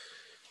 full-back.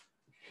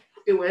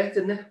 It worked,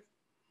 didn't it?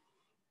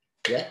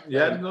 Yeah.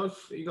 Yeah, no,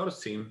 he got his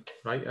team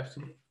right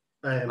yesterday.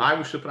 I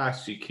was surprised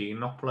to see Keane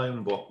not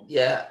playing, but...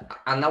 Yeah,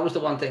 and that was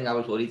the one thing I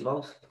was worried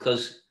about,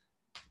 because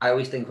I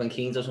always think when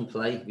Keane doesn't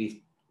play,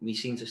 we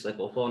seem to slip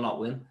up or not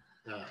win.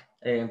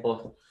 Yeah.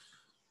 But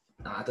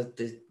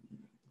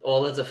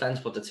all the defence,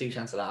 but the 2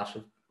 centre-halves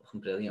were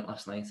fucking brilliant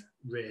last night.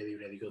 Really,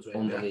 really good.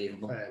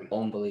 Unbelievable.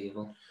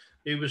 Unbelievable.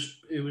 Who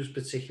was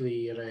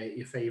particularly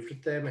your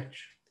favourite there,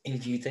 Mitch? Who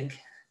do you think?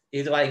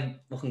 Who do I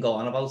fucking go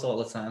on about all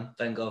the time?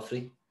 Ben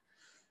Godfrey.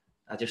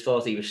 I just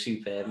thought he was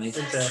superb, mate.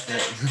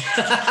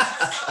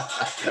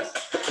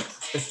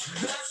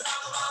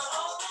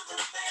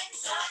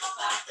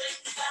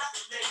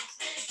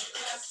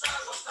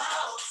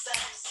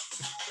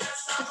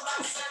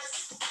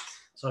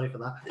 Sorry for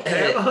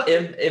that.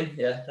 Him,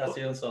 yeah, that's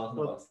who I'm talking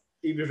about.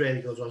 He was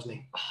really good, wasn't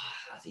he?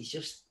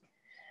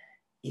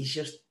 He's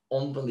just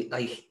unbelievable.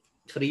 Like,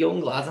 for a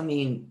young lad, I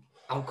mean,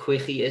 how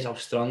quick he is, how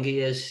strong he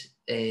is.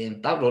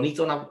 That run he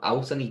done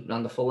out and he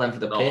ran the full length of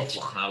the pitch.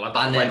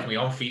 And then me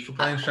on FIFA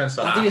playing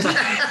centre.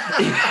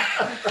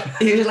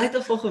 He was like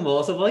the fucking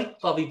water boy,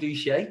 Bobby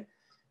Boucher,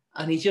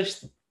 and he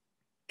just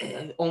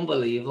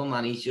unbelievable,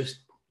 man. He's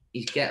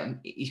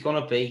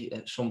gonna be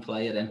some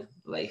player in.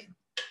 Like,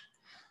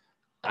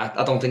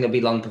 I don't think it'll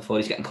be long before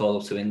he's getting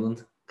called up to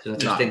England, because I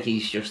just think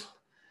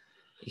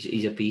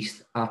he's a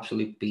beast,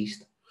 absolute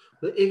beast.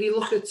 If you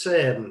look at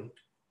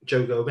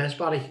Joe Gomez,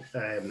 Barry,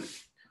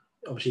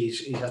 obviously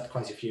he's had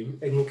quite a few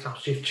England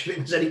caps. If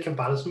there's any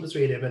comparison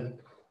between him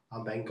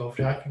and Ben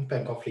Godfrey, I think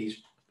Ben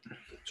Godfrey's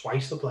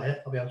twice the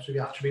player, I'll be honest with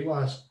you,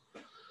 attribute-wise.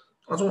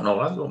 I don't know,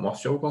 I don't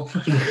watch Joe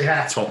Gomez.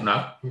 Yeah. I don't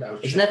know. No,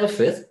 he's never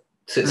fit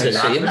to see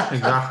him.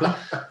 Exactly.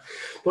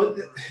 But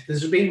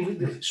there's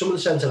been some of the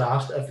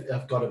centre-halves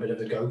have got a bit of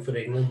a go for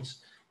England.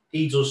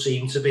 He does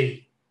seem to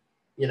be,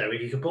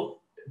 if you could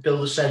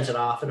build a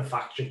centre-half in a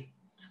factory,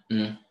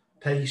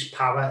 pace,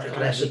 power,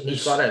 aggressiveness.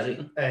 He's got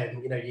everything.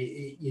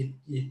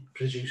 You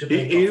produce a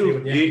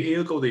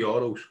he'll go the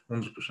Euros,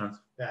 100%.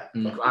 Yeah.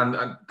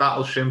 And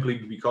that'll simply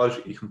be because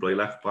he can play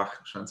left back,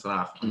 centre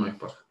half, and right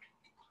back.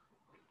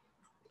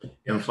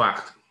 In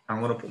fact, I'm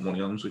going to put money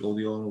on him to go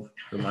the Euros.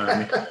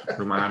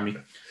 Remind me.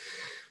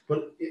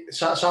 But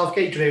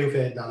Southgate drew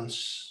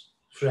Ferdinand's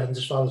friends,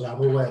 as far as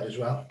I'm aware, as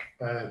well.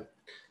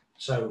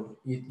 So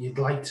you'd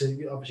like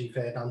to, obviously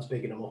Ferdinand's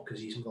bigging him up because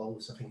he's involved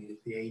with, I think,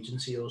 the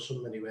agency or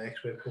something that he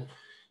works with. But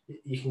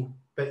you can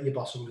bet your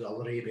bottom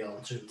dollar he'll be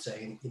on to him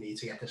saying you need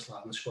to get this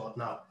lad in the squad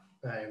now.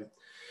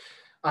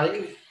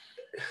 And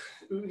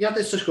we had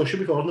this discussion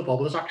before on the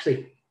Bobblers,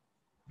 actually.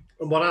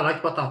 And what I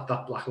like about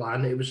that black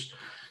line, it was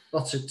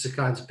not to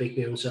kind of big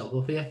me himself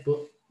up here,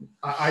 but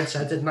I'd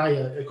said, didn't I,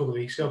 a couple of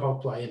weeks ago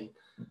about playing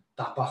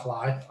that back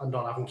line and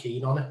not having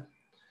Keane on it.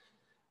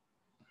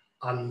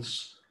 And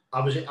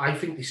I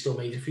think they still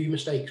made a few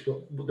mistakes,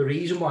 but the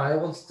reason why I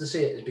wanted to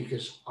see it is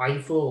because I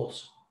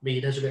thought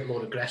Mina's a bit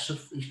more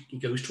aggressive. He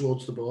goes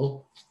towards the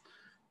ball.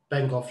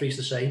 Ben Godfrey's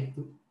the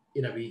same.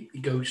 You know, he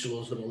goes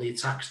towards the ball, he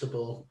attacks the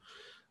ball.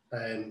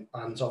 And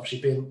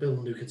obviously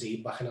building Luca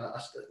Dean back, and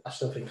I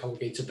still think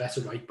Holgate's a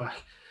better right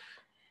back.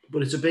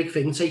 But it's a big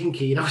thing taking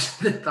Keane out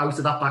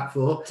of that back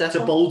four. Definitely. It's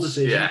a bold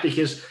decision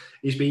because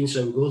he's been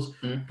so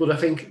good. But I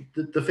think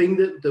the thing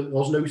that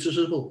was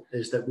noticeable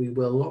is that we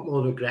were a lot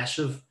more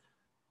aggressive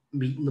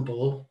meeting the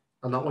ball.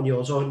 And that one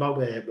you're talking about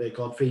where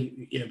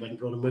Godfrey, you know,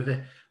 went running with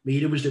it.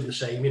 Mina was doing the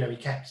same. You know,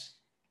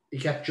 he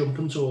kept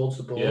jumping towards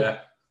the ball. Yeah.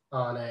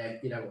 And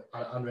you know,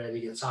 and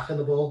really attacking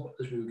the ball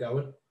as we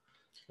were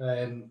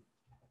going.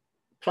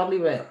 Probably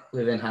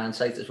within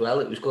hindsight as well,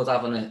 it was good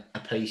having a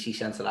pacey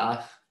centre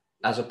half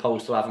as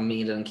opposed to having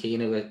Mina and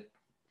Keane who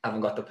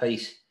haven't got the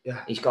pace.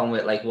 Yeah, he's gone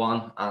with like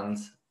one and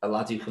a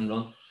lad who can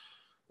run. Well,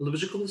 there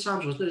was a couple of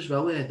times, wasn't there, as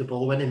well, where the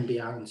ball went in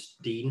behind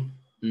Dean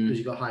because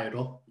he got higher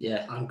up.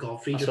 Yeah, and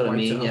Godfrey that's just what I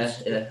mean.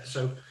 Out. Yeah.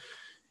 So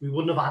we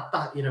wouldn't have had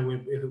that, you know,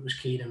 if it was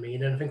Keane and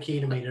Mina. And I think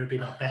Keane and Mina had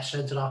been our best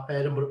centre half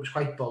pairing, but it was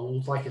quite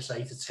bold, like I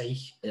say, to take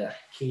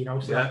Keane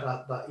out.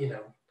 That you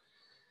know,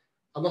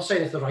 I'm not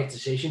saying it's the right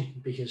decision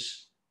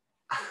because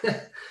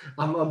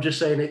I'm just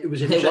saying it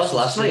was interesting. It was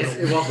last night.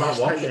 It was last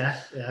night.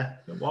 Yeah.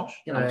 It was.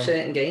 You know,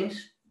 certain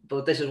games,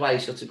 but this is why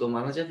he's such a good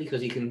manager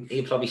because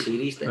he'll probably see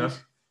these things. Yeah.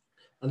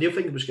 And the other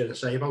thing I was going to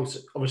say about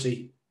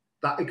obviously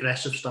that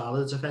aggressive style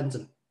of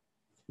defending,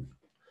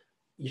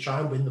 you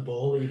try and win the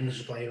ball even as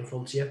a player in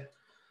front of you,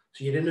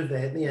 so you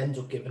inadvertently end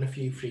up giving a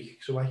few free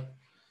kicks away.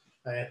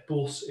 But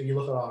if you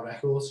look at our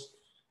records,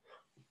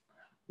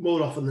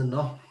 more often than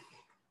not,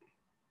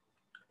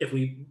 if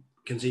we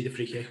concede a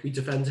free kick, we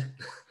defend it.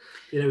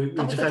 You know, we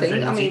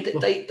defend. I mean,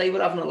 they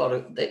were having a lot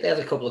of. They had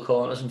a couple of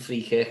corners and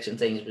free kicks and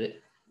things, but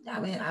I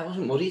mean, I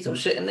wasn't worried. I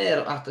was sitting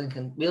there, I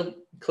thinking, we'll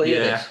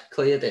clear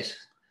this.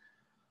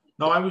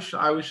 No, I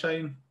was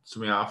saying to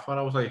me after,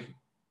 I was like,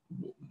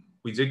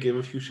 we did give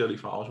a few silly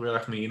fouls. We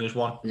had Mina's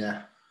one.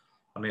 Yeah.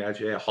 And they had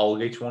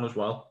Holgate's one as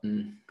well.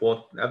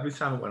 But every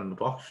time it went in the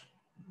box,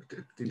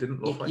 they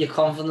didn't look like. You're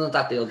confident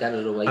that they'll get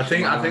it away. I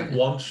think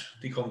once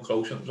they come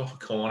close, it was off a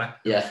corner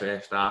in the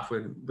first half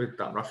with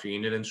that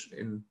Rafinha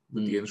in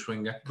with the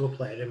in-swinger. Good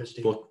player,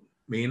 but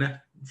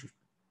Mina, just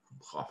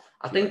off.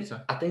 I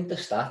think the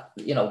stat,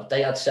 you know,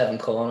 they had 7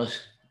 corners,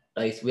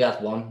 right? We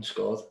had 1 and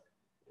scored.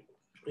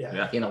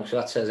 Yeah. You know, so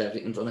that says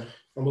everything, doesn't it?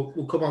 And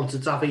we'll come on to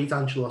David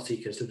Ancelotti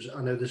because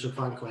I know there's a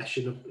fan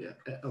question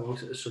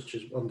amongst it, such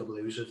as on the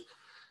Blues have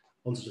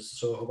wanted us to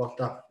talk about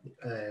that,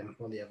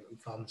 one of the Everton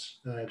fans.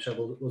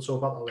 So we'll talk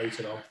about that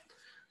later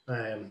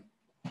on.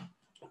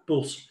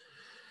 But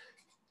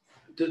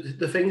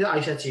the thing that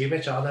I said to you,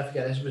 Mitch, I'll never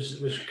forget this,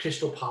 was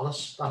Crystal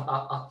Palace at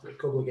a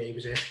couple of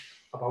games here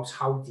about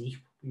how deep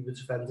we were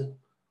defending.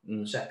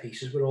 Set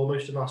pieces were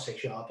almost in our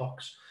 6-yard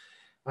box.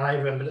 And I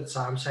remember at the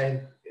time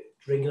saying,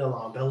 ringing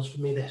alarm bells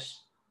for me, this,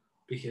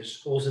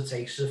 because all it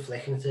takes is a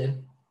flicking it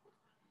in.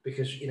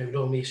 Because, you know, we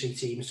normally see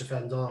teams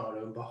defend on our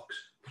own box.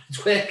 But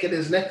it's working,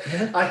 isn't it?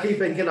 Yeah. I keep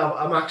thinking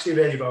I'm actually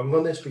really wrong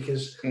on this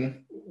because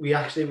we're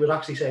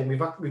actually saying we've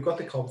got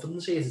the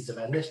confidence here to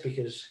defend this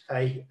because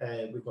A,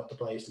 we've got the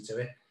players to do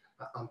it,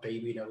 and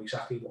B, we know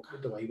exactly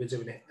the way we're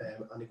doing it.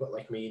 And we've got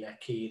like Mina,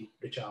 Keane,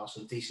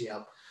 Richarlison,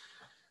 DCL,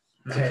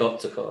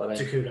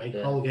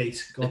 Takure,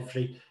 Holgate,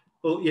 Godfrey.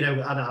 Well, you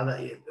know,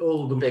 and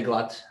all the big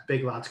lads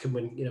can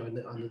win, you know,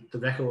 and the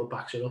record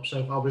backs it up.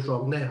 So I was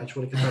wrong there. I just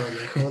want to get that on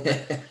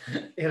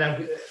record. You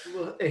know,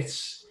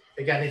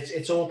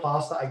 it's all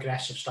past that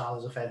aggressive style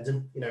of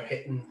defending. You know,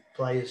 hitting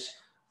players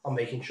and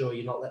making sure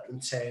you're not letting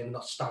them turn,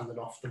 not standing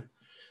off them.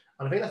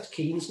 And I think that's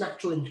Keane's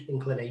natural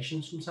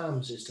inclination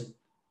sometimes is to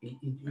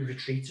he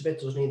retreats a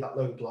bit, doesn't he? That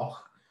low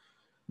block.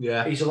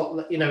 Yeah, he's a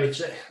lot. You know,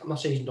 I'm not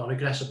saying he's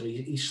non-aggressive, but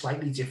he's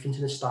slightly different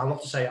in his style.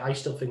 Not to say I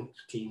still think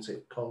Keane's a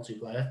quality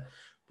player,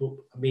 but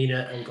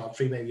Mina and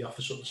Godfrey maybe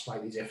offer something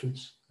slightly different.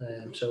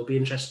 So it'll be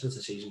interesting as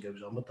the season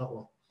goes on with that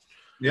one.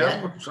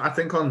 Yeah. I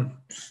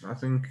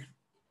think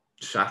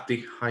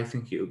Saturday, I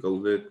think he'll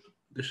go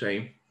the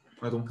same.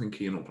 I don't think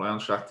Keane will play on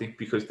Saturday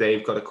because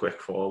they've got a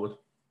quick forward.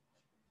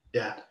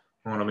 Yeah,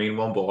 you know what I mean.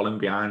 One ball in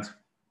behind.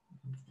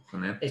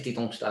 If they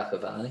don't start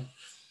Cavani.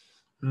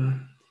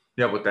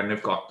 Yeah, but then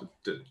they've got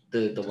the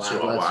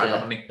wide lads,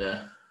 haven't they?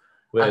 Yeah.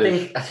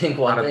 I think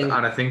one thing,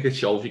 and I think it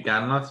shows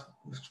again that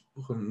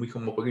we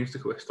come up against a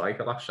quick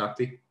striker last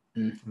Saturday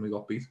and we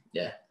got beat.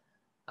 Yeah,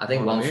 I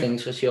think one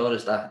thing's for sure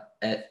is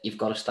that you've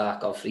got to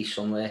start Godfrey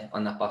somewhere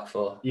on that back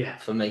four. Yeah,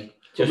 for me,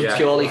 just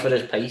purely for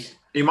his pace.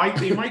 He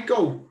might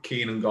go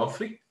Keane and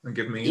Godfrey and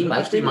give me. He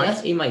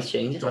might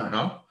change it. Don't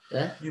know.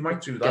 Yeah, you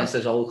might do that against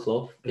his old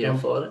club.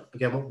 For it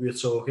again. What we were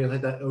talking, I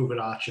think that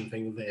overarching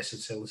thing of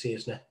versatility,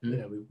 isn't it? You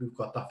know, we've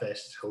got that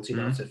versatility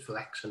now to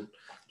flex and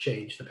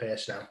change the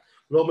pace now.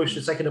 We're almost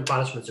it's like an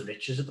embarrassment of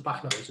riches at the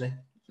back now, isn't it?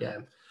 Yeah,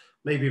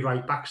 maybe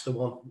right back's the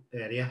one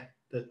area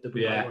that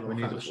we might want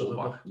to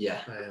look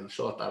at.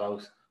 Sort that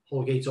out.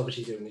 Holgate's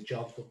obviously doing the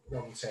job, but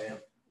long term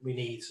we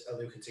need a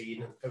Luca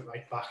Dean at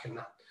right back and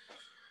that.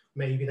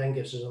 maybe then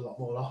gives us a lot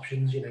more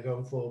options, you know,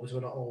 going forward. We're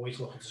not always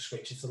looking to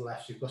switch it to the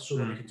left. We've got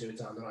someone who can do it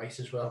down the right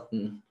as well.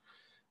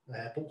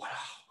 But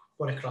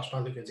what a cross by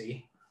Luca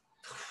D.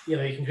 You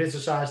know, you can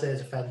criticise their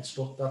defence,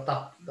 but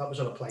that was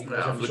on a plate.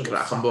 Yeah, it was a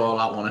cracking ball,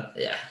 that one.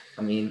 Yeah,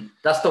 I mean,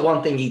 that's the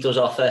one thing he does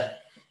offer.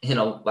 You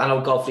know, I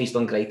know Godfrey's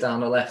done great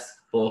down the left,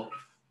 but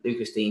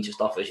Lucas Dean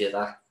just offers you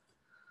that.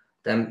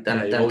 Them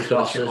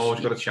crosses.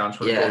 Always got a chance.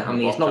 Yeah, I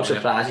mean, it's no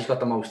surprise he's got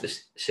the most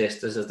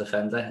assists as a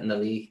defender in the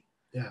league.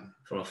 Yeah.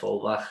 From a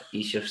fullback,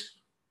 he's just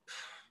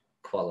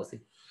quality.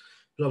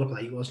 It was on a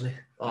plate, wasn't it?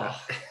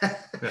 Oh.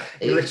 Yeah.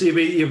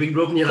 You've been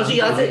rubbing your hands.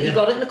 Because he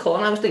got it in the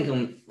corner. I was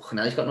thinking,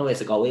 now he's got nowhere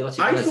to go here. What's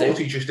he going to do? I thought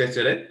he just hit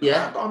it in.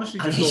 Yeah. I honestly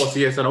just thought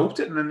he hit and hoped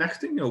it, and the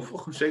next thing, you know,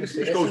 fucking six,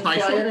 it goes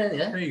nicely. In,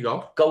 yeah. There you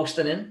go.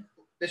 Ghosting in.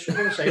 This was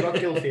going to say about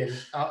Gylfi, and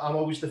I'm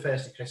always the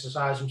first to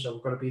criticise him, so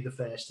I'm going to be the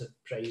first to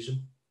praise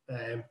him.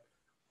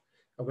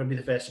 I'm going to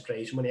be the first to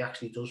praise him when he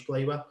actually does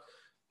play well.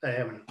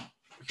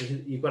 Because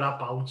you've got to have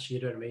balance, you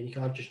know what I mean? You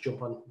can't just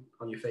jump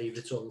on your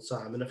favourites all the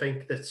time. And I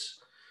think that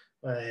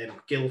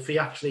Gylfi,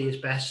 actually, his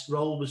best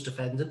role was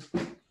defending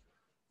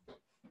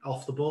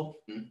off the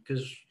ball.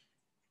 Because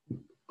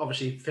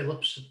obviously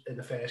Phillips in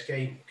the first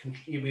game,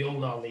 we all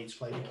know Leeds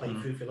played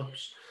through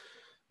Phillips.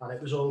 And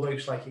it was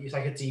almost like, he's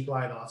like a deep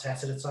line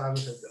Arteta at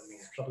times. I mean,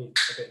 it's probably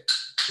a bit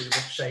too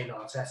much saying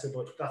Arteta,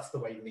 but that's the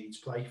way Leeds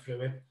play through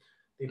him.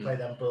 They play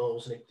them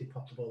balls and they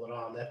pop the ball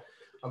around there.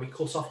 And we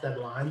cut off them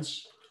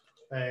lines.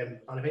 And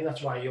I think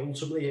that's why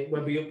ultimately,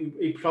 when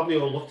we probably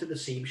all looked at the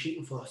seam sheet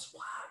and thought,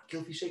 wow,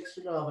 Gylfi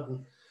 60 rather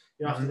than,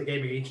 you know, after the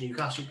game against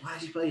Newcastle, why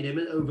is he playing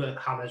him over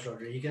James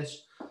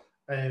Rodriguez?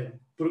 But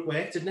it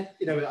worked, didn't it?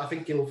 You know, I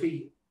think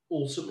Gylfi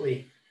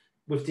ultimately,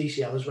 with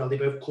DCL as well, they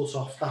both cut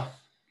off that.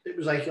 It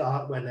was like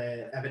when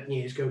Everton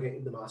years ago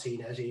getting the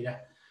Martinez era,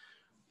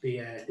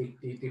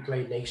 they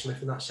played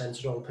Naismith in that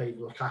centre role, played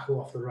Lukaku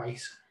off the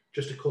right,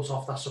 just to cut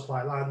off that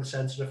supply line in the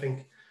centre. I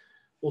think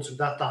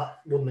ultimately that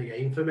won the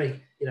game for me.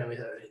 You know,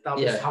 that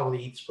was how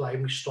Leeds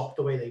played. We stopped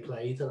the way they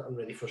played and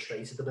really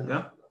frustrated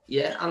them.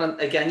 Yeah, and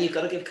again, you've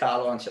got to give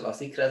Carlo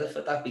Ancelotti credit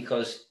for that,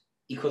 because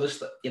he could have,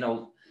 you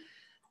know,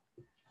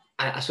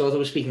 I sort of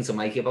was speaking to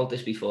Mikey about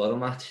this before the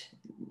match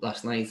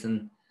last night,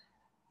 and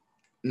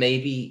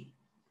maybe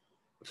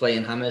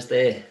playing James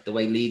there, the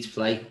way Leeds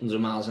play, 100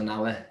 miles an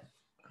hour,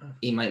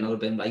 he might not have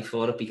been right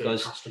for it,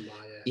 because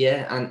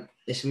and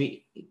listen,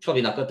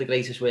 probably not got the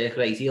greatest work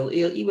rate. He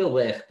will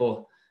work,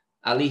 but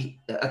I think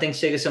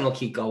Sigurdsson will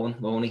keep going,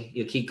 won't he?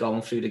 He'll keep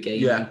going through the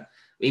game. Yeah.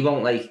 He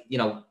won't, like, you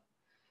know,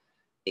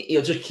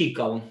 he'll just keep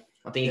going.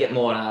 I think you get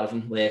more out of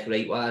him work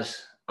rate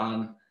wise,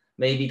 and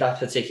maybe that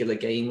particular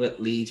game with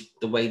Leeds,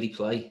 the way they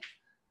play,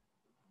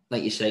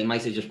 like you say,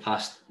 might have just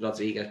passed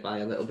Rodriguez by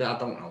a little bit. I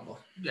don't know. But...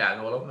 Yeah,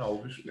 no, I don't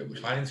know. It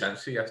was high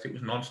intensity. I think it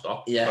was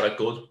non-stop. Yeah. But a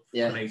good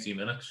 80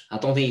 minutes. I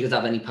don't think you could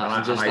have any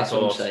passengers, that's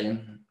what I'm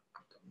saying.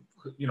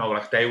 You know,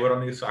 like they were on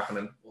the attack, and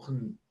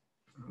then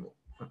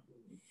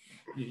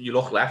you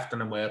look left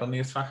and then we're on the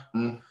attack.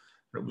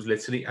 It was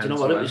literally... Do you know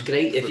what? It was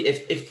great.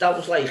 If that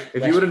was like...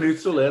 If you were a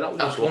neutral there, that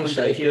was just one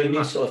say. If you were a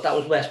neutral, if that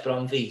was West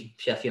Brom v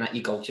Sheffield United,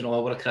 you go, do you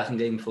know what a cracking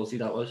game of footy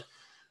that was?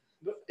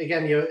 But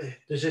again,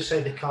 does this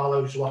say that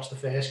Carlo's watched the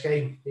first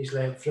game? He's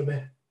learned from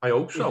it. I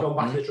hope so. He's gone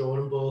back to the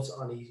drawing board,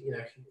 and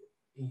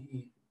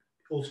he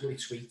ultimately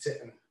tweets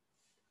it,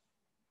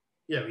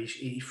 and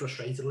he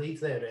frustrated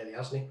Leeds there, really,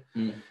 hasn't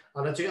he?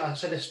 And I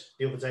said this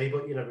the other day,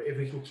 but you know, if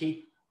we can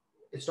keep,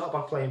 it's not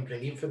about playing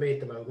brilliant for me at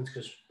the moment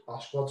because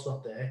our squad's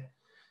not there.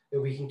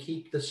 If we can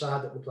keep the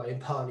side that we're playing,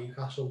 par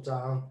Newcastle,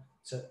 down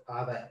to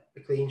either a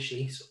clean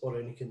sheet or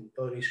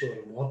only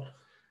scoring one,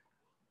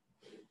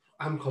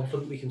 I'm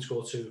confident we can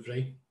score 2 or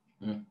 3.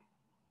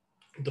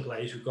 The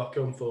players we've got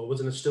going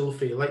forwards, and I still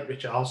feel like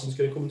Richarlison's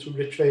going to come into a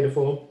rich vein of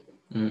form.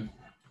 It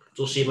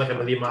does seem like a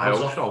million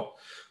miles off. So.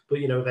 But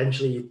you know,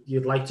 eventually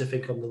you'd like to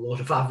think on the Lord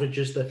of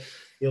averages that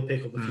he'll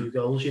pick up a few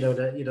goals. You know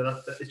that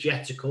it's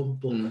yet to come.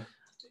 But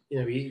you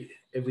know,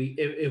 if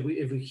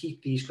we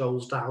keep these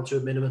goals down to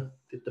a minimum,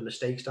 the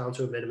mistakes down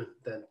to a minimum,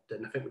 then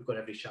I think we've got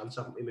every chance,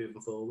 haven't we,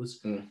 moving forwards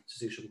to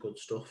do some good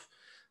stuff.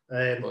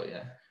 But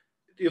yeah.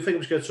 The other thing I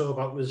was going to talk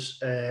about was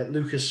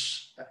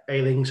Lucas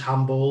Ayling's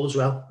handball as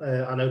well.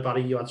 I know,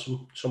 Barry, you had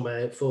some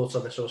thoughts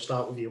on this, so I'll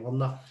start with you on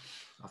that.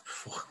 That's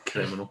fucking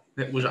criminal.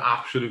 It was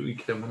absolutely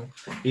criminal.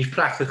 He's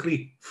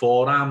practically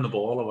forearmed the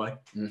ball away.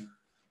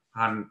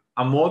 And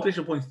I'm more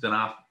disappointed than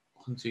our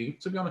fucking team,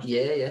 to be honest.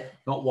 Yeah.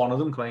 Not one of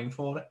them claimed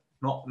for it.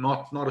 Not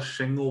a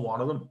single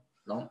one of them.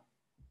 No.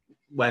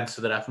 Went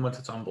to the ref and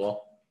went to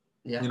handball.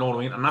 Yeah. You know what I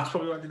mean? And that's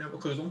probably why they never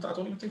closed on. I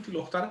don't even think they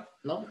looked at it.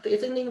 No, they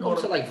didn't even go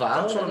to like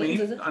VAR. That's what I mean.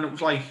 And it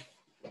was like,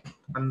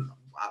 and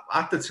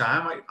at the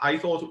time, I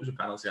thought it was a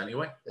penalty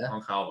anyway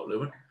on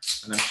Calvert-Lewin.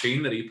 And then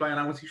seeing the replay and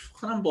I went, he's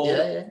fucking on ball.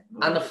 Yeah.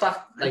 And the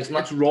fact, like,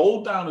 it's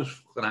rolled down his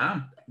fucking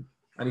arm,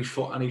 and he's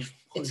fuck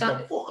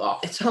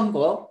off. It's on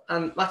ball.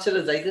 And Match of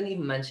the Day didn't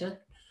even mention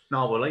it.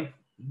 No, well, like,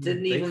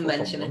 didn't even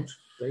mention it.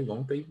 They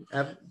won't be.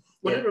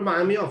 What it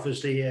reminded me of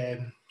was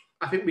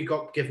I think we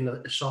got given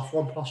a soft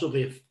one,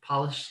 possibly of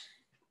Palace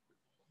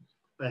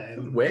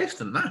Worse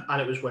than that.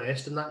 And it was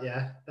worse than that,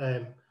 yeah.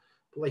 But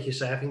like you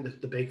say, I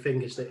think the big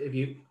thing is that if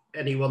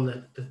anyone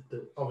that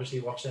obviously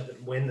watched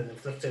Everton win and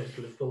inflicted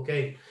the Liverpool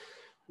game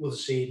would have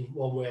seen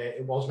one where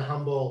it wasn't a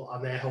handball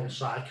and their whole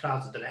side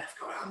crowded the ref,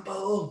 got a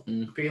handball,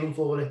 feeling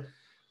for it.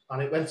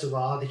 And it went to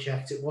VAR, they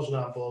checked, it wasn't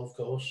a handball, of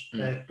course.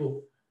 But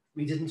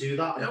we didn't do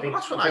that. Yeah, well,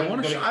 that's what I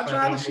want to see. I'd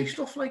rather see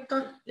stuff like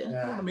that. Yeah. You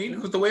know what I mean?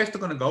 Because the worst they're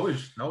going to go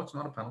is, no, it's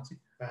not a penalty.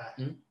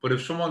 But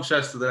if someone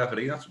says to the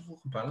referee, that's a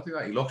fucking penalty,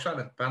 that he looks at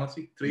it,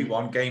 penalty,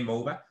 3-1, game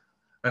over,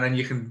 and then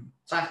you can...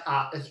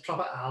 It's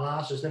proper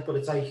alas, isn't it? But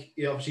it's like,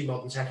 obviously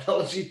modern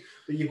technology,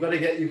 but you've got to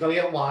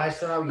get wise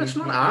to how you... It's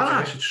not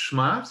alas, it's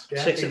smart.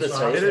 Yeah, 6 of the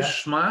time. It is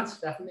smart.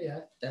 Definitely,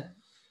 yeah.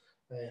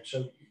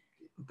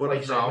 But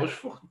it's always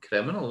fucking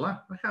criminal,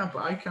 that.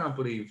 I can't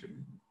believe it.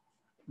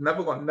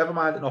 Never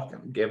mind it not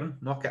getting given,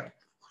 not getting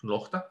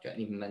looked at.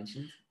 Getting even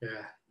mentioned.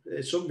 Yeah,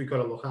 it's something we've got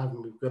to look at, and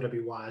we've got to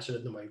be wiser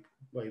in the way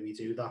we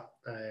do that.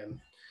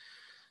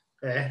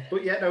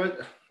 But yeah, no,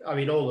 I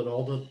mean, all in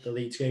all, the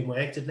Leeds game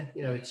worked, didn't it?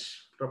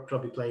 It's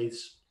probably played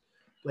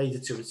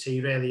it to a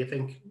T, really. I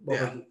think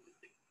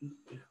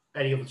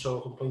any other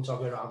talking points I'll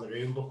go around the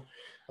room, but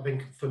I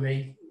think for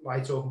me,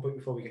 my talking point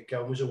before we get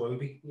going was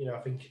Iwobi. I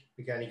think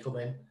again he come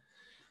in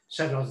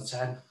 7 out of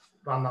 10,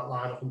 ran that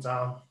line up and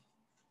down.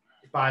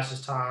 He buys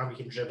his time, he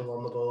can dribble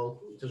on the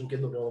ball, he doesn't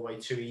give the ball away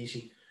too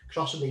easy.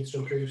 Crossing needs to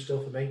improve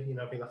still for me.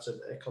 I think that's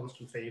a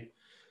constant theme.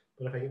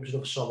 But I think it was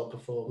another solid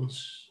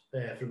performance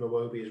from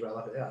Iwobi as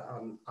well.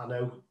 I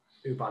know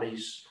who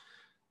Barry's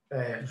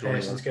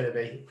person's going to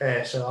be.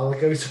 So I'll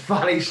go to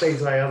Barry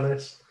straight away on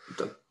this.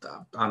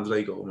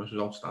 Andre Gomes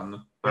was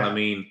outstanding. And I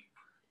mean,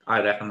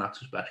 I reckon that's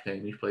his best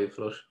game he's played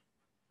for us.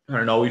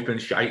 I know he's been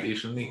shite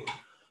recently,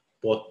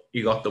 but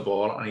he got the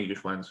ball and he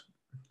just went,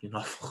 you're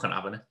not fucking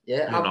having it.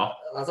 Yeah,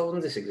 I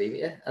wouldn't disagree with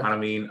you. And I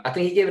mean, I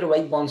think he gave it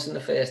away once in the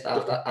first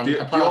half.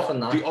 Apart from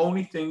that, the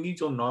only thing he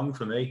done wrong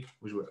for me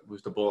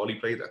was the ball he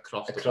played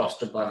across the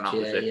box.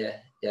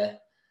 Yeah.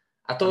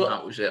 I thought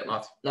that was it,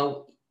 lad.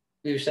 No,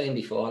 we were saying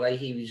before, like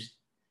he's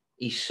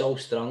so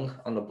strong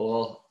on the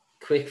ball,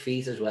 quick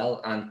feet as well,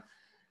 and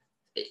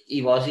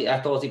I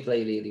thought he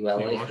played really well.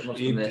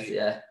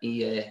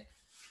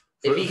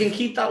 If he can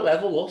keep that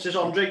level up. Is this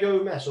Andre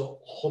Gomes or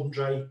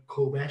Andre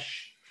Gomes?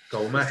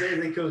 Gomes. I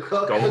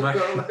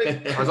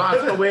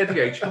don't know where the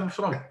H comes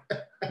from.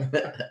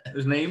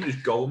 His name is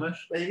Gomes.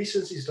 Maybe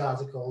since he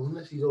started calling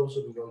this, he's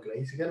also been going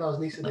great again,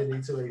 hasn't he? So they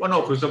need to. Well,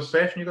 no, because the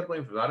person you got to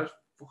blame for that is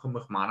fucking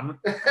McManaman.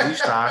 He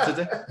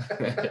started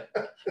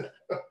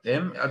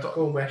it.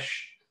 Gomes.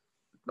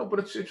 No, but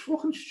it's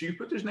fucking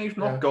stupid. His name's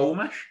not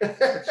Gomes.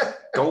 It's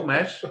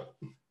Gomez.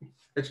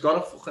 It's got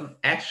a fucking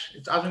S.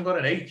 It hasn't got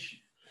an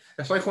H.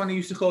 It's like when they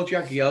used to call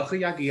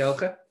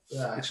Jagielka.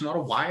 Yeah. It's not a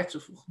Y, it's a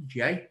fucking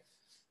J.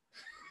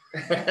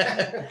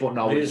 But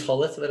no, he was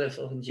Hullet with a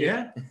fucking J.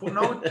 Yeah, but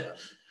no, he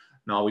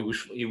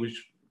was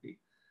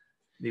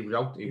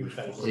out. He was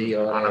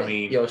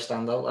fucking, your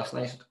standout last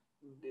night.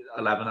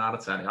 11 out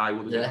of 10. I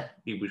would have. Yeah.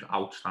 He was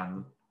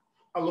outstanding.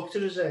 I looked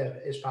at his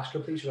pass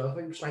complete as well. I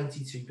think it was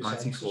 92%.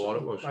 94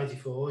 it was.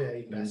 94, yeah,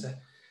 even better.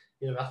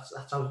 That's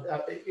how.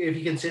 If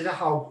you consider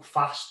how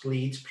fast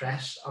Leeds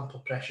press and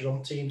put pressure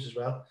on teams as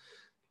well,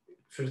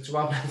 for it to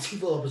have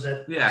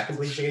 94%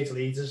 completion against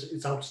Leeds,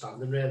 it's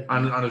outstanding, really.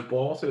 And his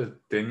ball to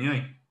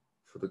Digne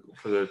for the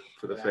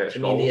first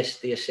goal. You mean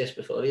the assist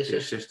before the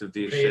assist?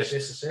 The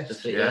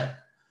assist. Yeah.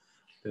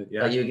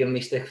 Are you giving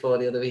me stick for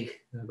the other week?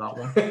 Yeah, that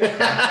one.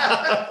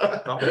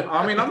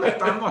 I mean, I'm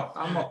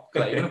not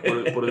claiming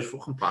it, but his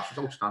fucking pass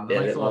was outstanding.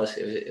 Yeah, it was.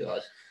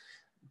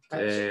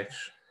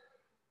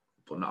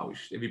 But no,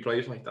 if he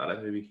plays like that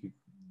every week,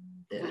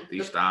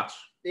 he starts.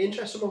 The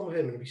interesting one with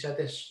him, and we said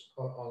this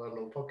on an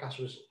old podcast,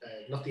 was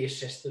not the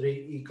assist that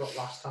he got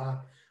last time,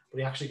 but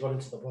he actually got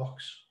into the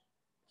box.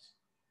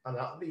 And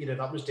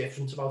that was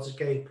different about his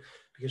game,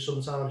 because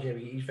sometimes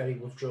he's very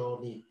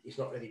withdrawn, he's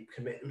not really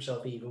committing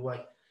himself either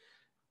way.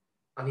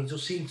 And he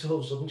just seemed to all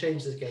of a sudden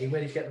change his game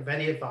where he's getting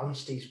very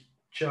advanced, he's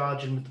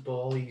charging with the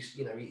ball, he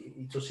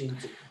just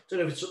seems to, I don't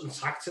know if it's something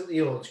tactically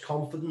or it's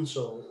confidence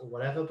or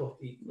whatever, but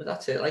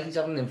that's it, like he's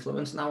having an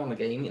influence now on the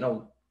game.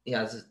 He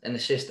has an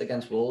assist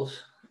against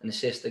Wolves, an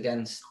assist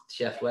against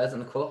Sheffield Wednesday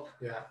in the Cup,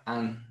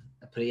 and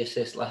a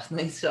pre-assist last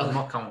night. So I'm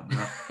not counting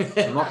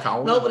that. I'm not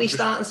counting. No, but he's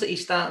starting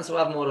to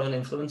have more of an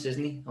influence,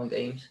 isn't he, on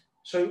games?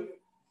 So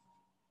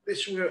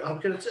I'm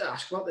going to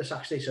ask about this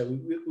actually. So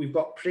we've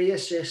got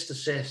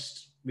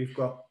assist. We've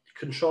got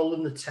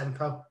controlling the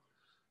tempo,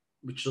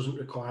 which doesn't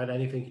require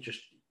anything.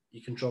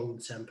 You control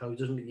the tempo. It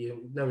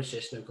doesn't no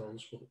assist, no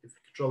goals. But if you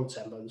control the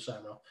tempo, the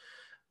sign off.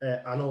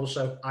 And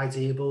also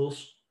idea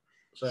balls.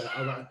 So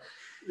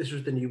this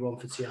was the new one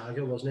for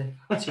Thiago, wasn't it?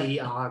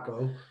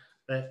 Thiago.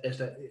 Is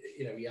that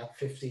he had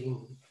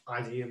 15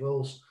 idea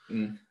balls.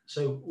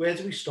 So where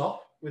do we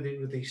stop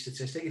with these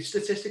statistics?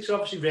 Statistics are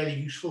obviously really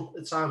useful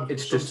at times.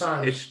 It's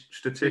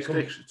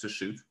statistics. It's a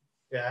suit.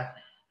 Yeah,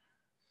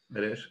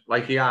 it is.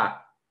 Like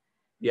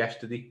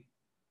yesterday,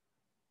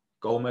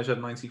 Gomes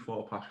had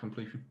 94 pass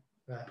completion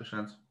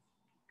 %.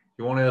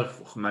 You won't hear a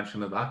fucking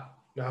mention of that.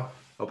 No.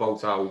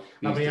 about how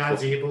many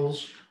idea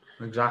balls.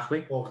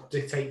 Exactly. Or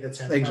dictate the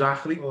tempo.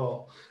 Exactly.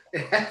 Or...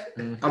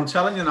 I'm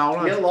telling you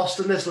now, you get lost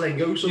in this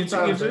lingo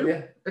sometimes, don't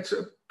you? It's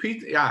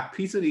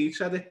Peter Reid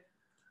said it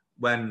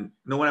when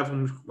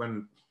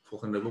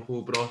fucking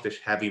Liverpool brought this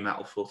heavy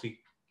metal footy,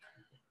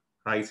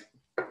 right?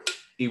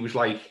 He was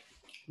like,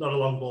 not a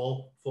long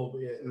ball for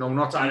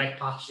not direct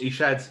pass. He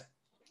said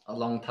a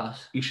long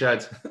pass. He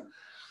said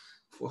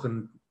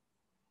fucking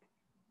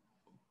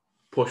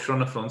push from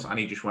the front, and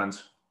he just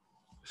went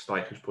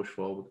strikers push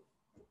forward.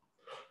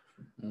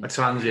 A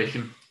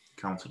transition,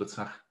 counter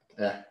attack.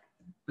 Yeah,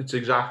 it's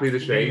exactly the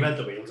same. He read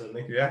the wheels,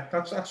 didn't he? Yeah,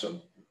 that's it.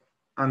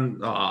 And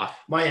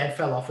my head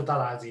fell off with that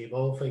idea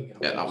ball thing.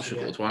 Yeah, that was a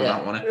good one.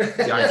 That one.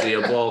 The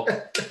idea ball.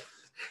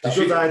 That's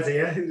a good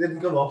idea. It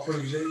didn't come off, but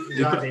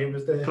his idea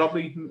was there.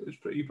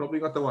 You probably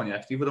got the one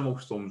yesterday with the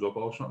most thumbs up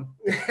or something.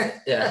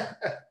 Yeah.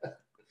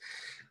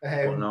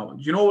 But no,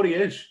 do you know what he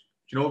is?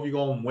 Do you know if you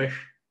go and wish?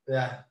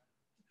 Yeah.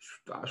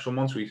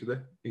 Someone tweeted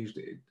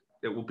it.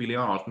 It will be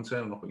Leon Osborne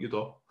turning up at your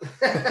door.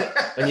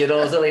 And you're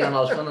also Leon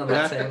Osborne and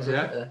that sounds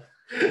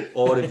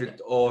Or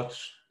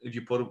if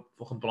you put a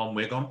fucking blonde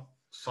wig on,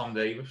 Sam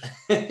Davis.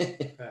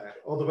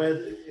 Or the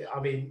way,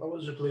 I mean, what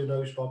was the blue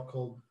nose Bob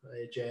called?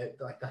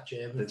 Like that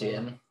German. The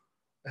German.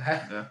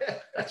 Yeah.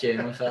 That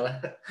German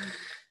fella.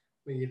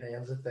 With your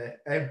nails at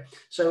there.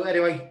 So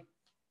anyway,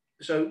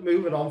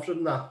 moving on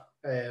from that,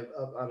 and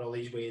all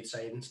these weird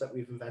sayings that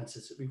we've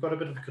invented, we've got a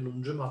bit of a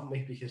conundrum, haven't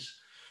we? Because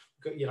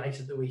we've got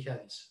United at the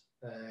weekend,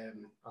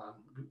 and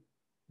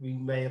we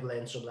may have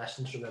learned some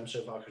lessons from them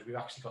so far because we've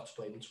actually got to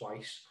play them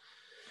twice.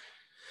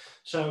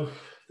 So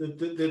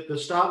the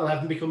start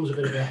 11 becomes a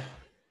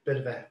bit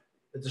of a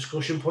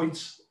discussion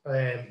point.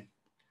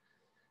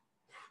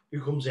 Who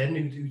comes in,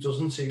 who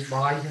doesn't,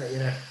 why?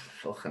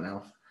 Fucking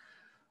hell.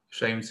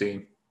 Same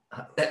team.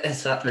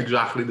 Is that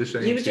exactly the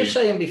same? You were just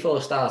saying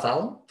before start,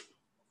 Alan.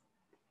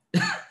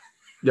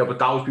 Yeah, but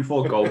that was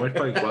before Gomez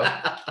played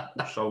well.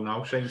 So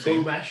now same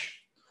team.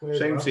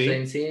 Same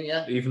team.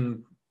 Yeah.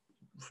 Even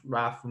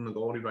right from the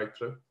goalie right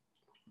through.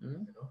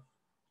 Mm.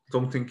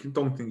 Don't think you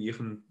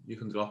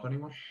can drop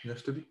anyone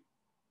yesterday.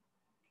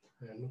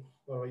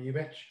 What about you,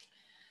 Mitch?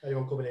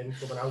 Anyone coming in,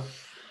 coming out?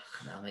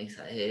 No, mate.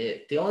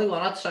 The only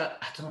one I'd try,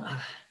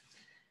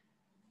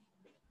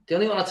 the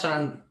only one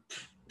I'd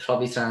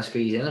probably try and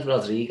squeeze in is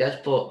Rodriguez,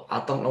 but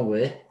I don't know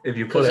where. If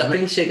you put, I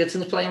think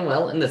Sigurdsson's playing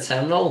well in the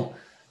 10 role,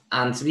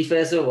 and to be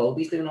fair to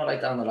Iwobi's doing all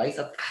right down the right.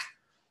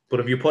 But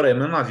if you put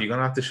him in, you're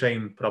gonna have the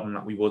same problem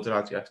that we would have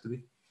had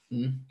yesterday.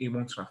 He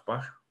won't snap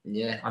back.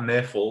 Yeah. And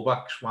their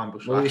fullbacks, what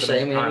were you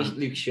saying?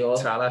 Luke Shaw,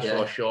 Telles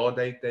or Shaw,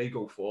 they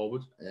go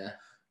forward. Yeah.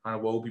 And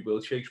Iwobi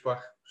will chase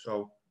back.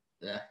 So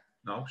yeah.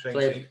 No,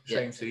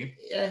 same team.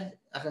 Yeah,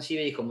 I can see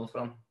where you're coming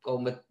from.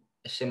 Going with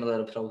a similar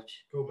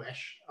approach.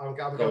 Gomes. I'm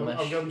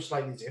going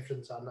slightly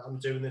different, and I'm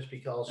doing this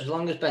because as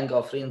long as Ben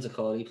Godfrey and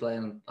Zakari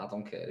playing, I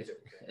don't care.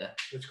 Yeah,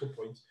 it's a good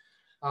point.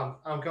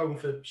 I'm going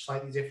for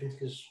slightly different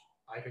because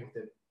I think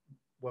that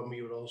when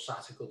we were all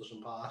sat at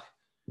Goodison Park,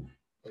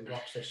 we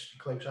watched this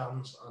close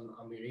hands and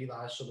we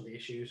realised some of the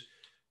issues.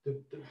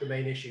 The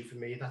main issue for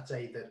me that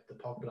day, that the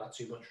Pogba had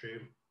too much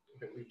room. I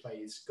think we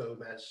played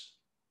Gomes,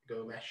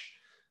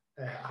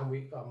 and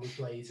we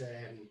played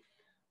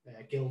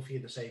Gylfi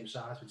in the same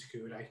side with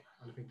Takure,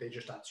 and I think they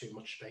just had too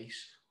much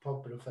space.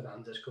 Pogba and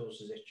Fernandes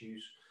caused us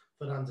issues.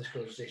 Fernandes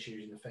caused us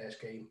issues in the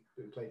first game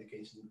we played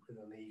against in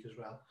the league as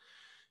well.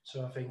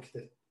 So I think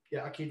that,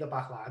 I keep the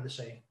back line the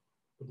same.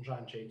 Wouldn't try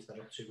and change that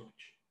up too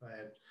much.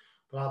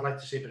 But I'd like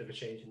to see a bit of a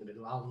change in the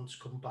middle. Alan's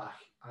come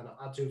back, and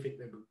I do think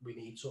that we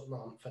need something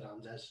on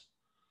Fernandes.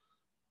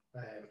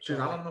 Did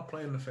Alan not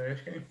play in the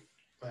first game?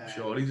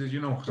 Sure he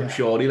did, I'm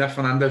sure he let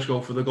Fernandes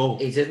go for the goal.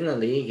 He did in the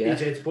league, yeah.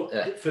 He did,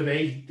 but for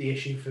me, the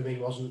issue for me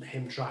wasn't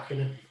him tracking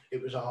him.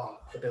 It was our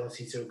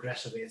ability to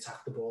aggressively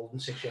attack the ball in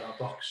the 6-yard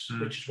box,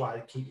 which is why I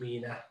keep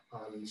Mina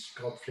and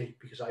Godfrey,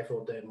 because I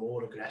thought they're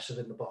more aggressive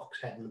in the box,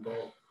 heading the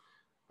ball.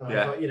 And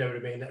I thought, you know what I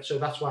mean? So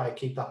that's why I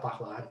keep that back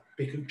line,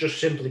 just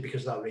simply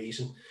because of that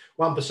reason.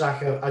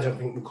 Wan-Bissaka, I don't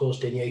think will cause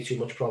Digne too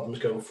much problems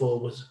going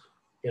forward.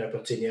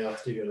 But Digne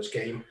have to be on his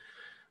game.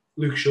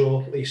 Luke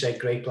Shaw, he said,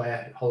 great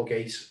player.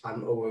 Holgate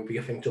and Iwobi,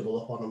 I think,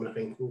 double up on him. And I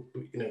think,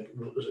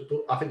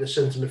 I think the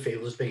centre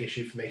midfield is a big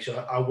issue for me.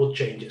 So I would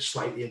change it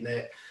slightly in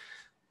there.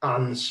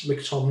 And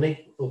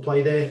McTominay will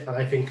play there. And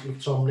I think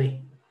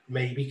McTominay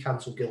maybe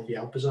cancel Gylfi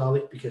out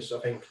bizarrely, because I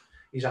think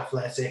he's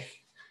athletic.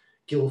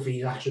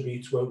 Gylfi's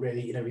attributes won't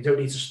really, we don't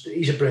need to,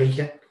 he's a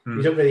breaker.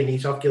 We don't really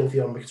need to have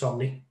Gylfi on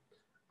McTominay.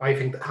 I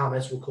think that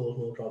James will cause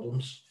more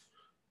problems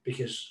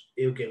because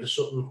he'll give us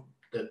something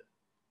that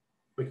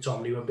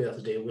McTominay won't be able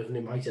to deal with, and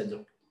he might end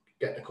up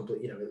getting a couple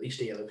of, at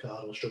least a yellow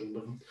card or struggling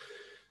with him.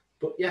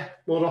 But yeah,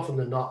 more often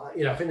than not,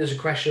 I think there's a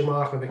question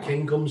mark when the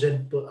King comes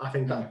in, but I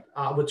think that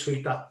I would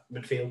tweak that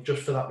midfield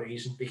just for that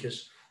reason,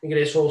 because I think it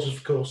is horses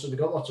for courses. We've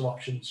got lots of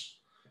options.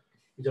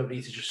 We don't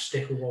need to just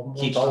stick with one.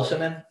 Keep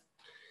Olsen in.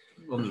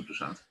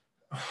 100%.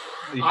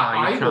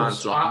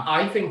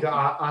 I think that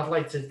I'd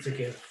like to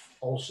give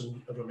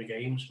Olsen a run of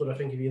games, but I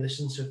think if you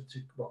listen to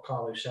what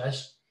Carlo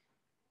says,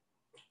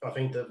 I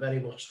think that very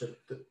much the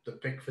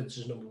Pickford's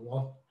is number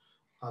one,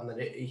 and then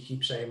he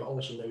keeps saying that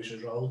Olsen knows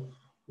his role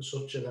as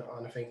such, and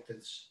I think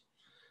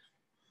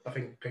I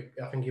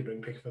think you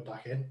bring Pickford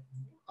back in.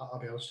 I'll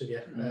be honest with you.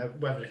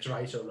 Whether it's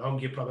right or wrong,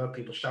 you probably have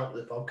people shout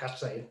at the podcast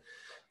saying,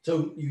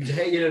 "So you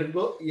hate it,"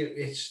 but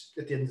it's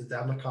at the end of the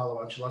day, I'm not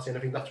Carlo Ancelotti, and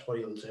I think that's what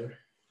he'll do.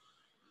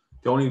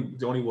 The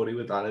only worry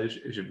with that is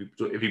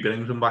if he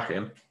brings him back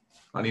in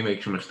and he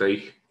makes a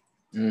mistake,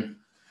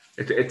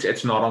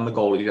 it's not on the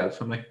goalie's head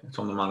for me. It's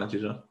on the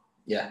manager's head.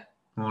 Yeah.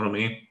 You know what I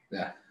mean?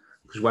 Yeah.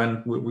 Because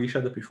when we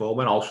said it before,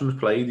 when Olsen's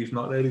played, he's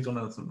not really done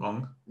anything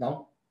wrong.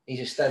 No,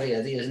 he's a steady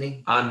Eddie, isn't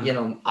he? And you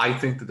know, I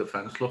think the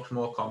defence looks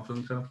more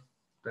confident in him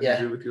than you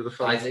do with the other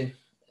side. I think.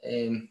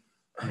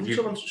 I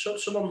think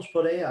someone's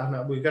put here,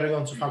 and we're going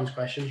on to fans'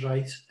 questions,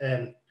 right?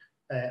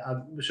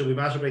 So we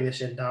might as well bring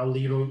this in now.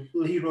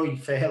 Leroy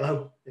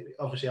Fairlow.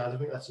 Obviously, I don't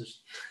think that's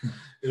his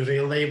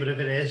real name, but if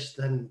it is,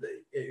 then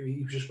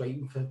he was just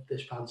waiting for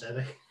this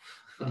pandemic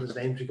and his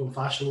name to become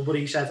fashionable. But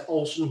he said,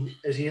 Olsen,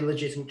 is he a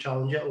legitimate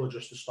challenger or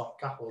just a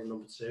stopgap or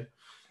number two?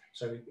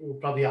 So we'll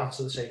probably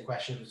answer the same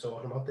question if we're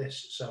talking about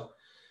this. So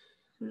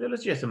he's a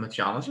legitimate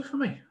challenger for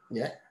me.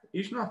 Yeah.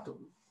 He's not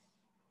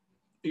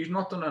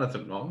done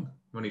anything wrong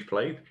when he's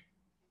played.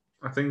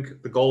 I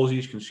think the goals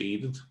he's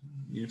conceded,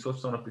 you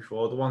touched on it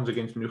before, the ones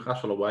against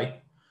Newcastle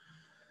away,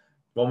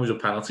 one was a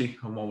penalty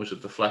and one was a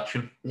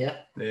deflection. Yeah.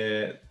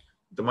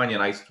 The Man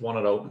United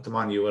 1-0, the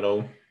Man U at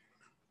home.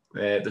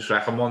 The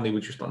second one, they were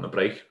just on the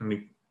break and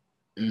he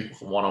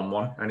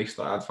 1-on-1.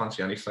 I'd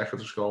fancy any striker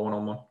to score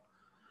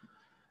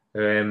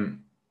 1-on-1.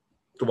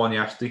 The one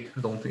yesterday,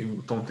 I don't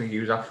think he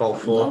was at fault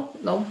for.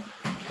 No.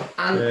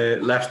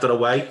 And Leicester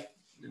away,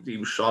 he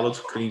was solid,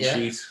 clean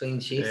sheet. Clean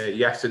sheet.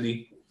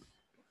 Yesterday,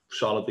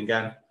 solid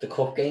again. The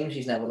cup games,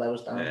 he's never let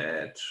us down.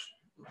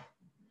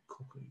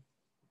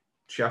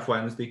 Chef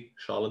Wednesday,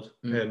 solid.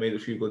 Made a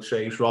few good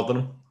saves.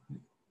 Rotherham,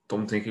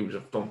 don't think he was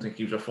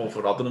a fault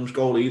for Rotherham's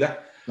goal either.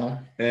 No.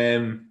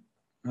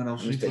 What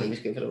else? He was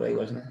given away,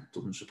 wasn't it?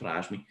 Doesn't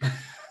surprise me.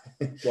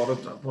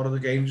 What are the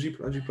games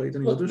has he played?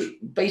 Any others?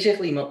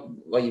 Basically,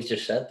 what you've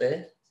just said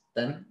there.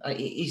 Then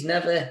he's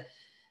never.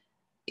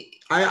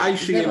 I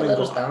see him in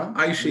goal. Down,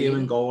 I see him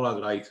in goal,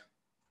 right,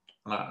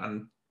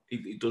 and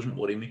he doesn't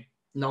worry me.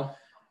 No,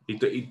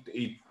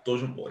 he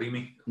doesn't worry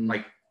me.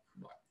 Like,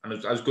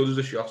 and as good as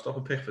the shot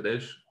stopper Pickford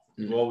is,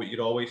 you'd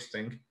always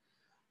think,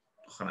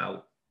 fucking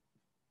hell.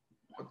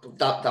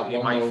 That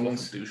one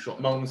moment, do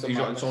something. Moments He's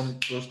got son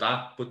does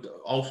that, but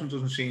Olsen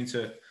doesn't seem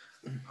to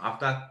have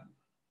that.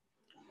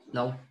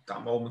 No,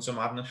 that moment of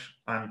madness,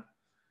 and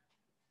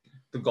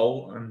the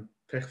goal and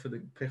Pickford,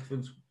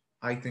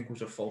 I think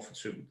was a fault for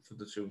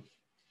the two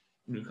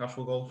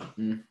Newcastle goals.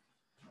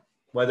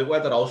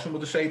 Whether Olsen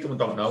would have saved them, I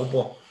don't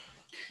know,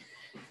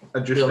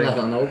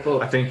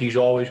 but I think he's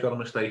always got a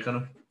mistake on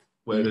him.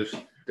 Whereas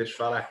this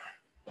fella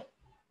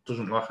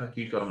doesn't look like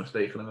he's got a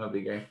mistake on him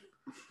every game.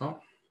 Oh.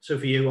 So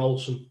for you,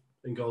 Olsen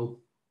in goal?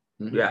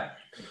 Yeah,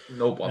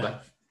 no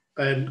bother.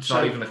 It's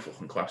not even a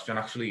fucking question,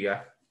 actually,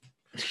 yeah.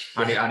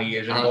 And he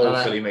is in goal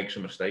until he makes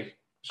a mistake.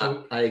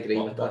 So I agree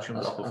with that. Watch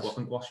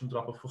him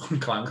drop a fucking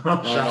clank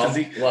on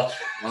Saturday.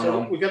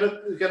 So we're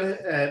gonna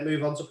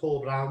move on to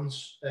Paul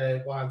Brown's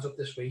winds up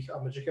this week,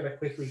 and we're just gonna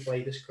quickly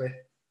play this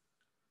clip.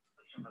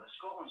 For the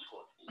Scotland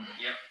squad,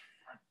 yeah.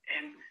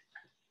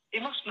 He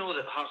must know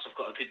that Hearts have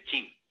got a good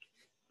team.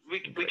 We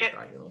get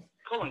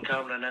Colin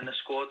Cameron in the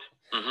squad,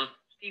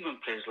 Stephen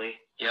Presley.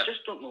 I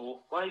just don't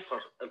know why for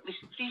at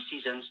least 3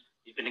 seasons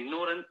he's been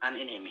ignoring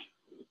Antinemi.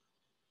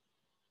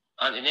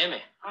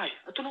 Antinemi? Aye,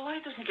 I don't know why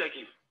he doesn't get a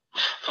game.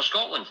 For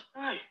Scotland?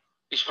 Aye.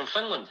 He's from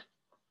Finland.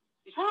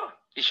 He's what?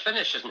 He's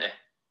Finnish, isn't he?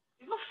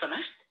 He's not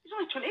finished. He's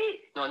only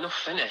 28. No, not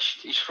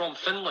finished. He's from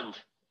Finland.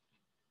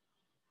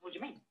 What do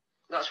you mean?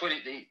 That's where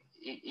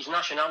his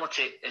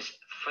nationality is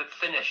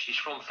Finnish. He's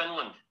from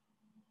Finland.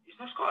 He's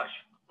not Scottish?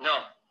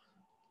 No.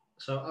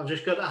 So I've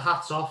just got a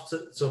hats off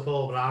to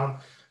Paul Brown,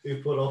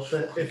 who put up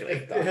that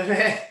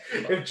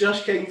if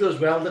Josh King does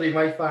well, that he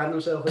might find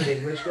himself in the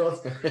English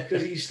squad,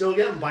 because he's still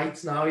getting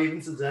bites now,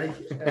 even today.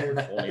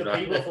 The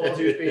people thought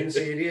he was being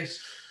serious,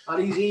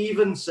 and he's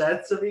even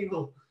said to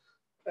people,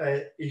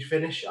 he's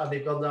finished, and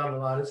they've gone down the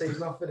line and say he's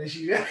not finished.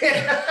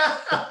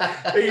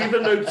 They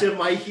even wrote to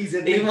Mikey's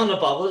in even on the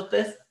bubbles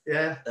bit.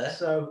 Yeah.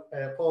 So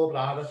Paul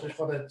Brown, I just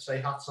want to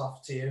say hats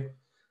off to you.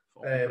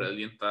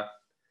 Brilliant, that.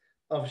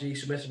 Obviously, you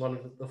submitted one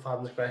of the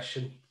fans'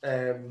 question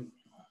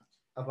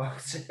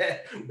about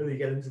will he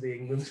get into the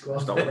England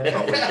squad. But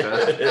yeah,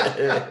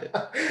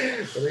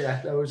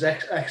 that was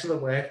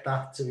excellent work,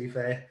 that, to be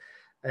fair.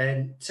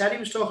 Terry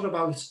was talking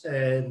about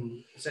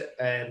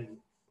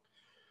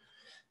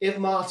if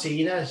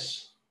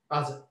Martinez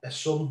had a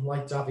son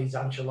like David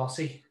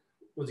Ancelotti,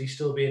 would he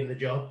still be in the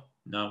job?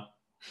 No.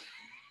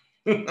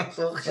 No.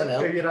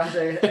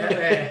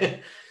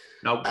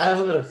 I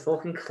haven't got a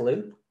fucking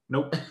clue.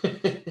 Nope.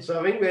 So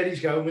I think where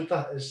he's going with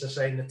that is to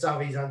saying that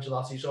David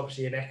Ancelotti is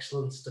obviously an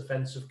excellent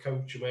defensive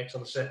coach and works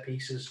on the set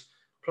pieces.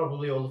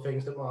 Probably all the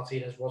things that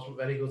Martinez wasn't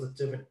very good at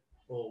doing,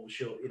 or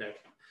sure,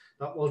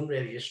 that wasn't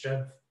really his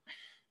strength.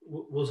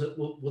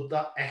 would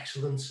that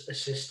excellent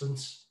assistant,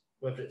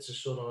 whether it's a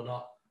son or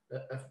not,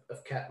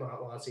 have kept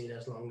Mark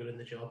Martinez longer in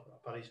the job?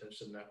 Barry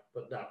Simpson, no.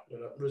 But no,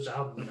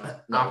 Rizal,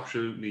 no.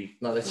 Absolutely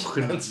No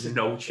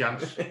no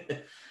chance.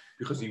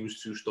 Because he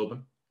was too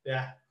stubborn.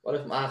 Yeah. What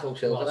if Marco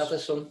Silva had a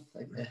son?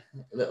 Like,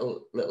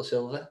 little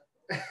Silva?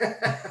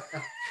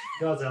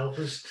 God help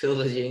us.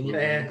 Silva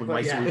Junior. We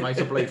might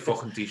have played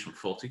fucking decent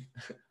footy.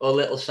 Or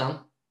little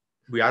Sam.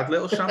 We had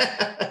little Sam.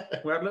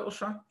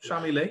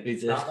 Sammy Lee.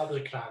 That was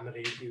a crime that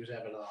he was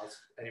ever allowed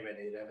anywhere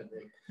near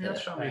Everton. Yeah,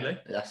 Sammy Lee.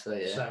 That's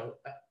right, yeah. So,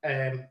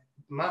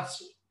 Matt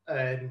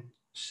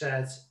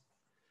said,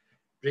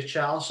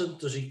 Richarlison,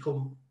 does he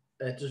come?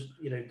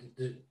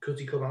 Could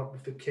he come out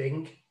for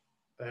King?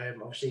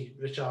 Obviously,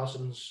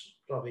 Richarlison's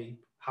probably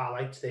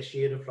highlights this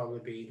year have probably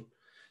been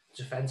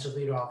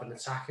defensively rather than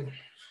attacking.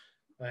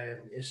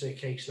 Is there a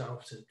case now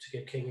to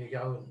give King a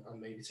go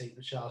and maybe take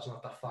Richarlison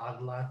off that far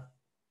in line?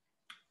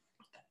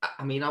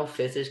 I mean, how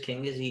fit is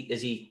King?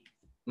 Is he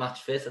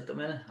match fit at the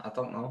minute? I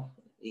don't know.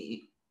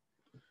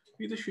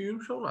 You'd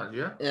assume so, lad,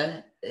 yeah?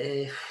 Yeah.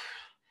 It's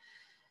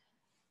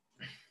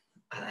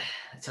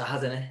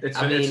hard, isn't it?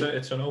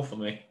 It's a no for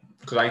me.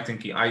 Because I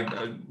think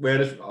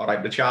whereas, all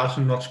right,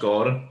 Richarlison not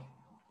scoring,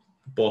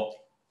 but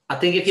I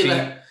think if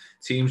you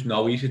teams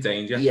know he's a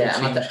danger. Yeah,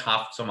 teams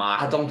have to mark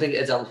him. I don't think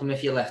it'd help him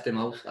if you left him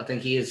out. I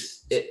think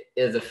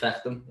it'd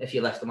affect him if you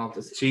left him out.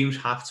 Teams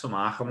have to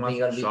mark him,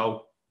 lad.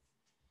 So,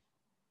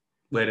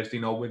 whereas they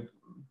know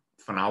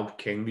for now,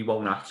 King, they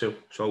won't have to.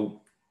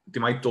 So, they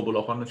might double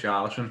up on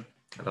Richarlison.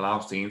 It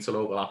allows teams to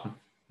overlap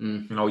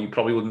him. You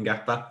probably wouldn't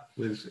get that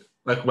with,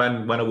 like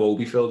when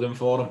Iwobi filled in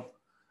for him.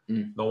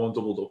 No one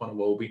doubled up on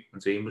Iwobi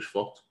and team was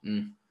fucked.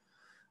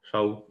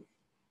 So,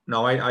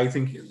 no, I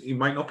think he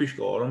might not be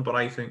scoring, but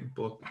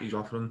he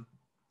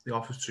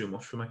offers too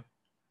much for me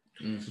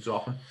to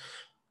drop him.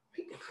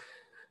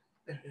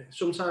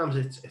 Sometimes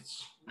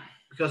it's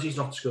because he's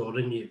not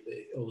scoring,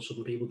 all of a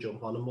sudden people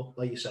jump on him. But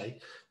like you say,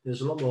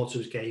 there's a lot more to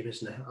his game,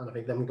 isn't there? And I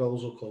think them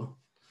goals will come.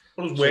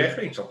 Well, his work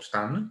rate's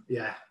outstanding.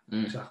 Yeah,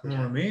 exactly. You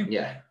know what I mean?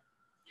 Yeah.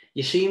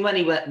 You seen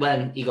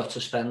when he got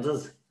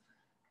suspended,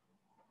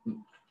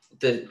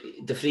 the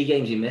 3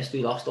 games he missed,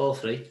 we lost all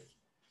 3.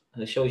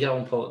 And it shows you how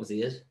important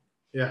he is.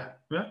 Yeah,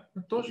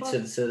 it does.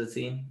 To the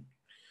team.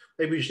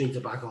 Maybe we just need to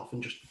back off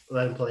and just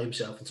let him play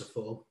himself into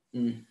form.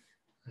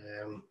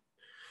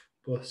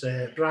 But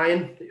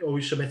Brian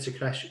always submits a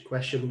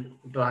question.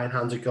 Brian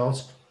Hands of God.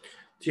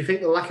 Do you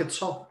think the lack of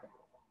top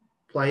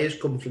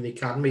players coming from the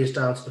academy is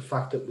down to the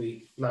fact that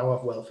we now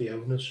have wealthy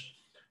owners,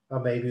 or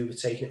maybe we've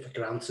taken it for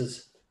granted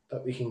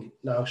that we can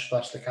now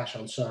splash the cash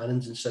on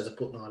signings instead of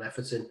putting our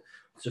efforts in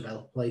to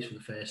develop players for the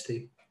first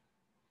team?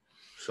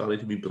 Sorry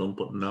to be blunt,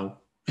 but no.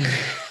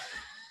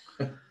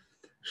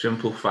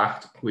 Simple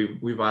fact,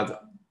 we've had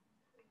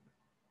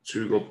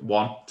two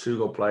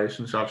good players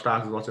since I've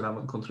started watching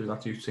Everton come through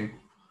that youth team.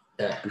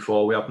 Yeah.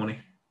 Before we had money.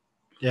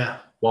 Yeah.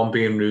 One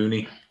being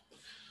Rooney,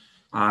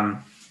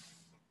 and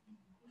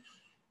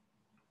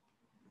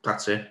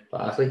that's it.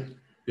 Barkley.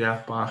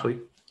 Yeah, Barkley.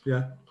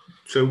 Yeah,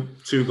 two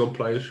good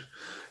players.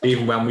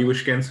 Even when we were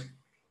skint,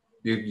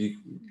 you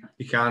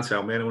can't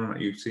tell me anyone on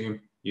that youth team.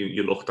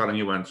 You looked at and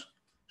you went,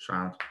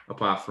 sound.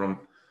 Apart from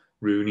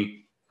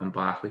Rooney and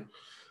Barkley.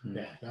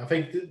 Yeah, I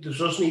think there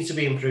does need to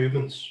be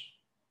improvements.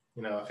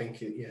 I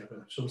think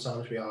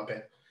sometimes we are a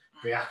bit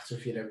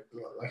reactive.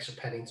 Like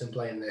Pennington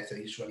playing there till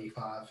he's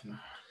 25, and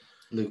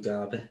Luke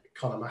Darby,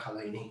 Conor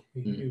McAleny,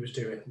 who was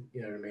doing.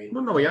 You know what I mean?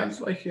 Well, no, we had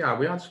fucking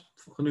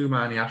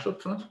Umani Ash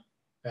up front.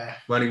 Yeah.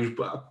 When he was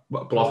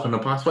blocking the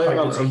pathway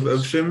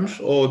of Sims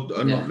or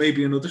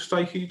maybe another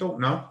striker, you don't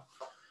know.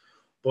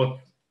 But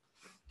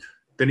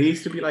there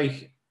needs to be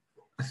like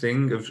a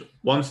thing of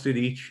once they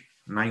reach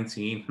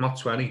 19, not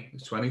 20.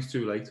 20 is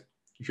too late.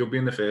 You should be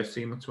in the first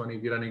team at 20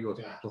 if you're any good.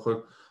 Yeah.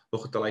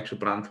 Look at the likes of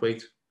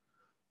Branthwaite,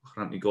 look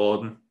at Anthony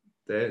Gordon.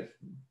 They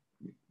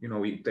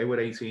were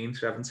 18,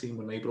 17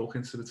 when they broke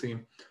into the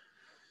team.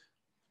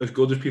 As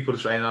good as people are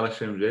saying Alex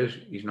Sims is,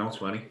 he's now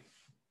 20.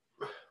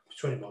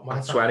 21.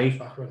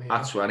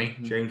 At 20,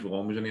 James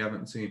Vaughan was in the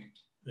Everton team.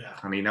 Yeah.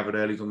 And he never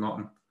really done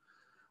nothing.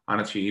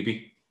 And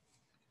Achibi,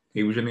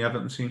 he was in the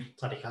Everton team.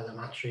 Tariq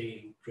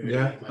Alamatri.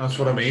 Yeah, that's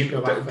what I mean.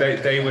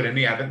 They were in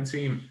the Everton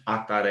team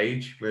at that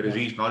age, whereas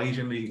he's not. He's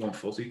in League One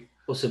footy.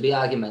 Well, to be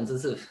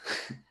argumentative,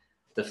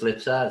 the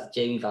flip side,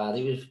 Jamie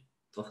Vardy was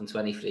fucking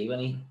 23 when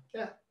he...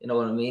 Yeah. You know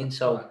what I mean?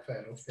 So, right,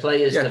 fair enough,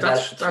 players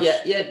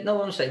develop...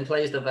 No, I'm saying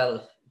players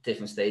develop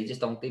different stages,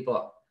 don't they?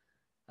 But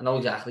I know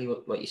exactly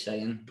what you're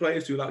saying.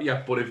 Players do that,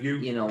 yeah. But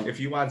if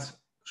you had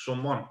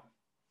someone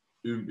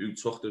who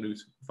took the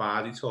route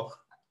Vardy took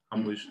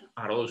and was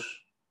at us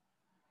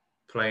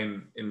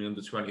playing in the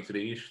under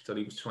 23s till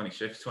he was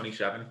 26,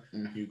 27,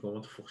 you go,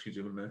 what the fuck's he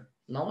doing there?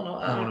 No,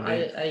 I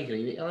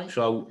agree with you. Like.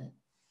 So,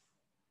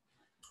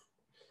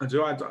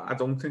 I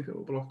don't think it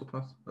will block the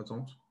path. I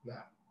don't. No.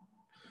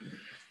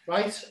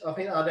 Right, I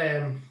think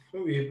that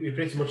we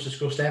pretty much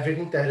discussed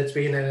everything there. It's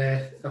been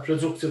a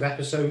productive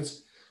episode.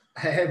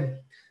 I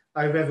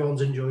hope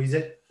everyone's enjoyed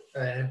it.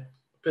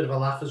 Bit of a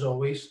laugh as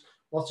always.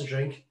 Lots of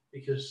drink.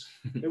 because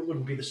it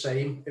wouldn't be the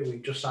same if we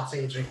just sat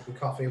here drinking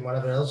coffee and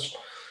whatever else.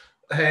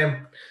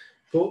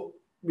 But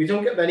we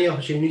don't get many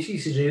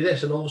opportunities to do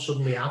this, and all of a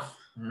sudden we have.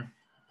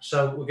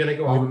 So we're going to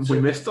go out. We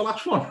missed the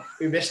last one.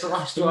 We missed the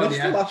last one. We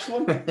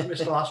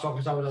missed the last one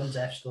because I was on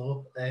Death's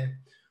Door.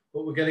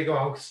 But we're going to go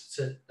out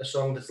to a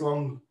song that's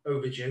long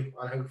overdue,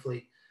 and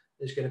hopefully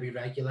is going to be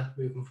regular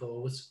moving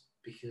forward,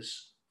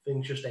 because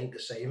things just ain't the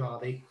same, are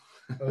they,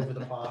 over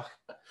the park?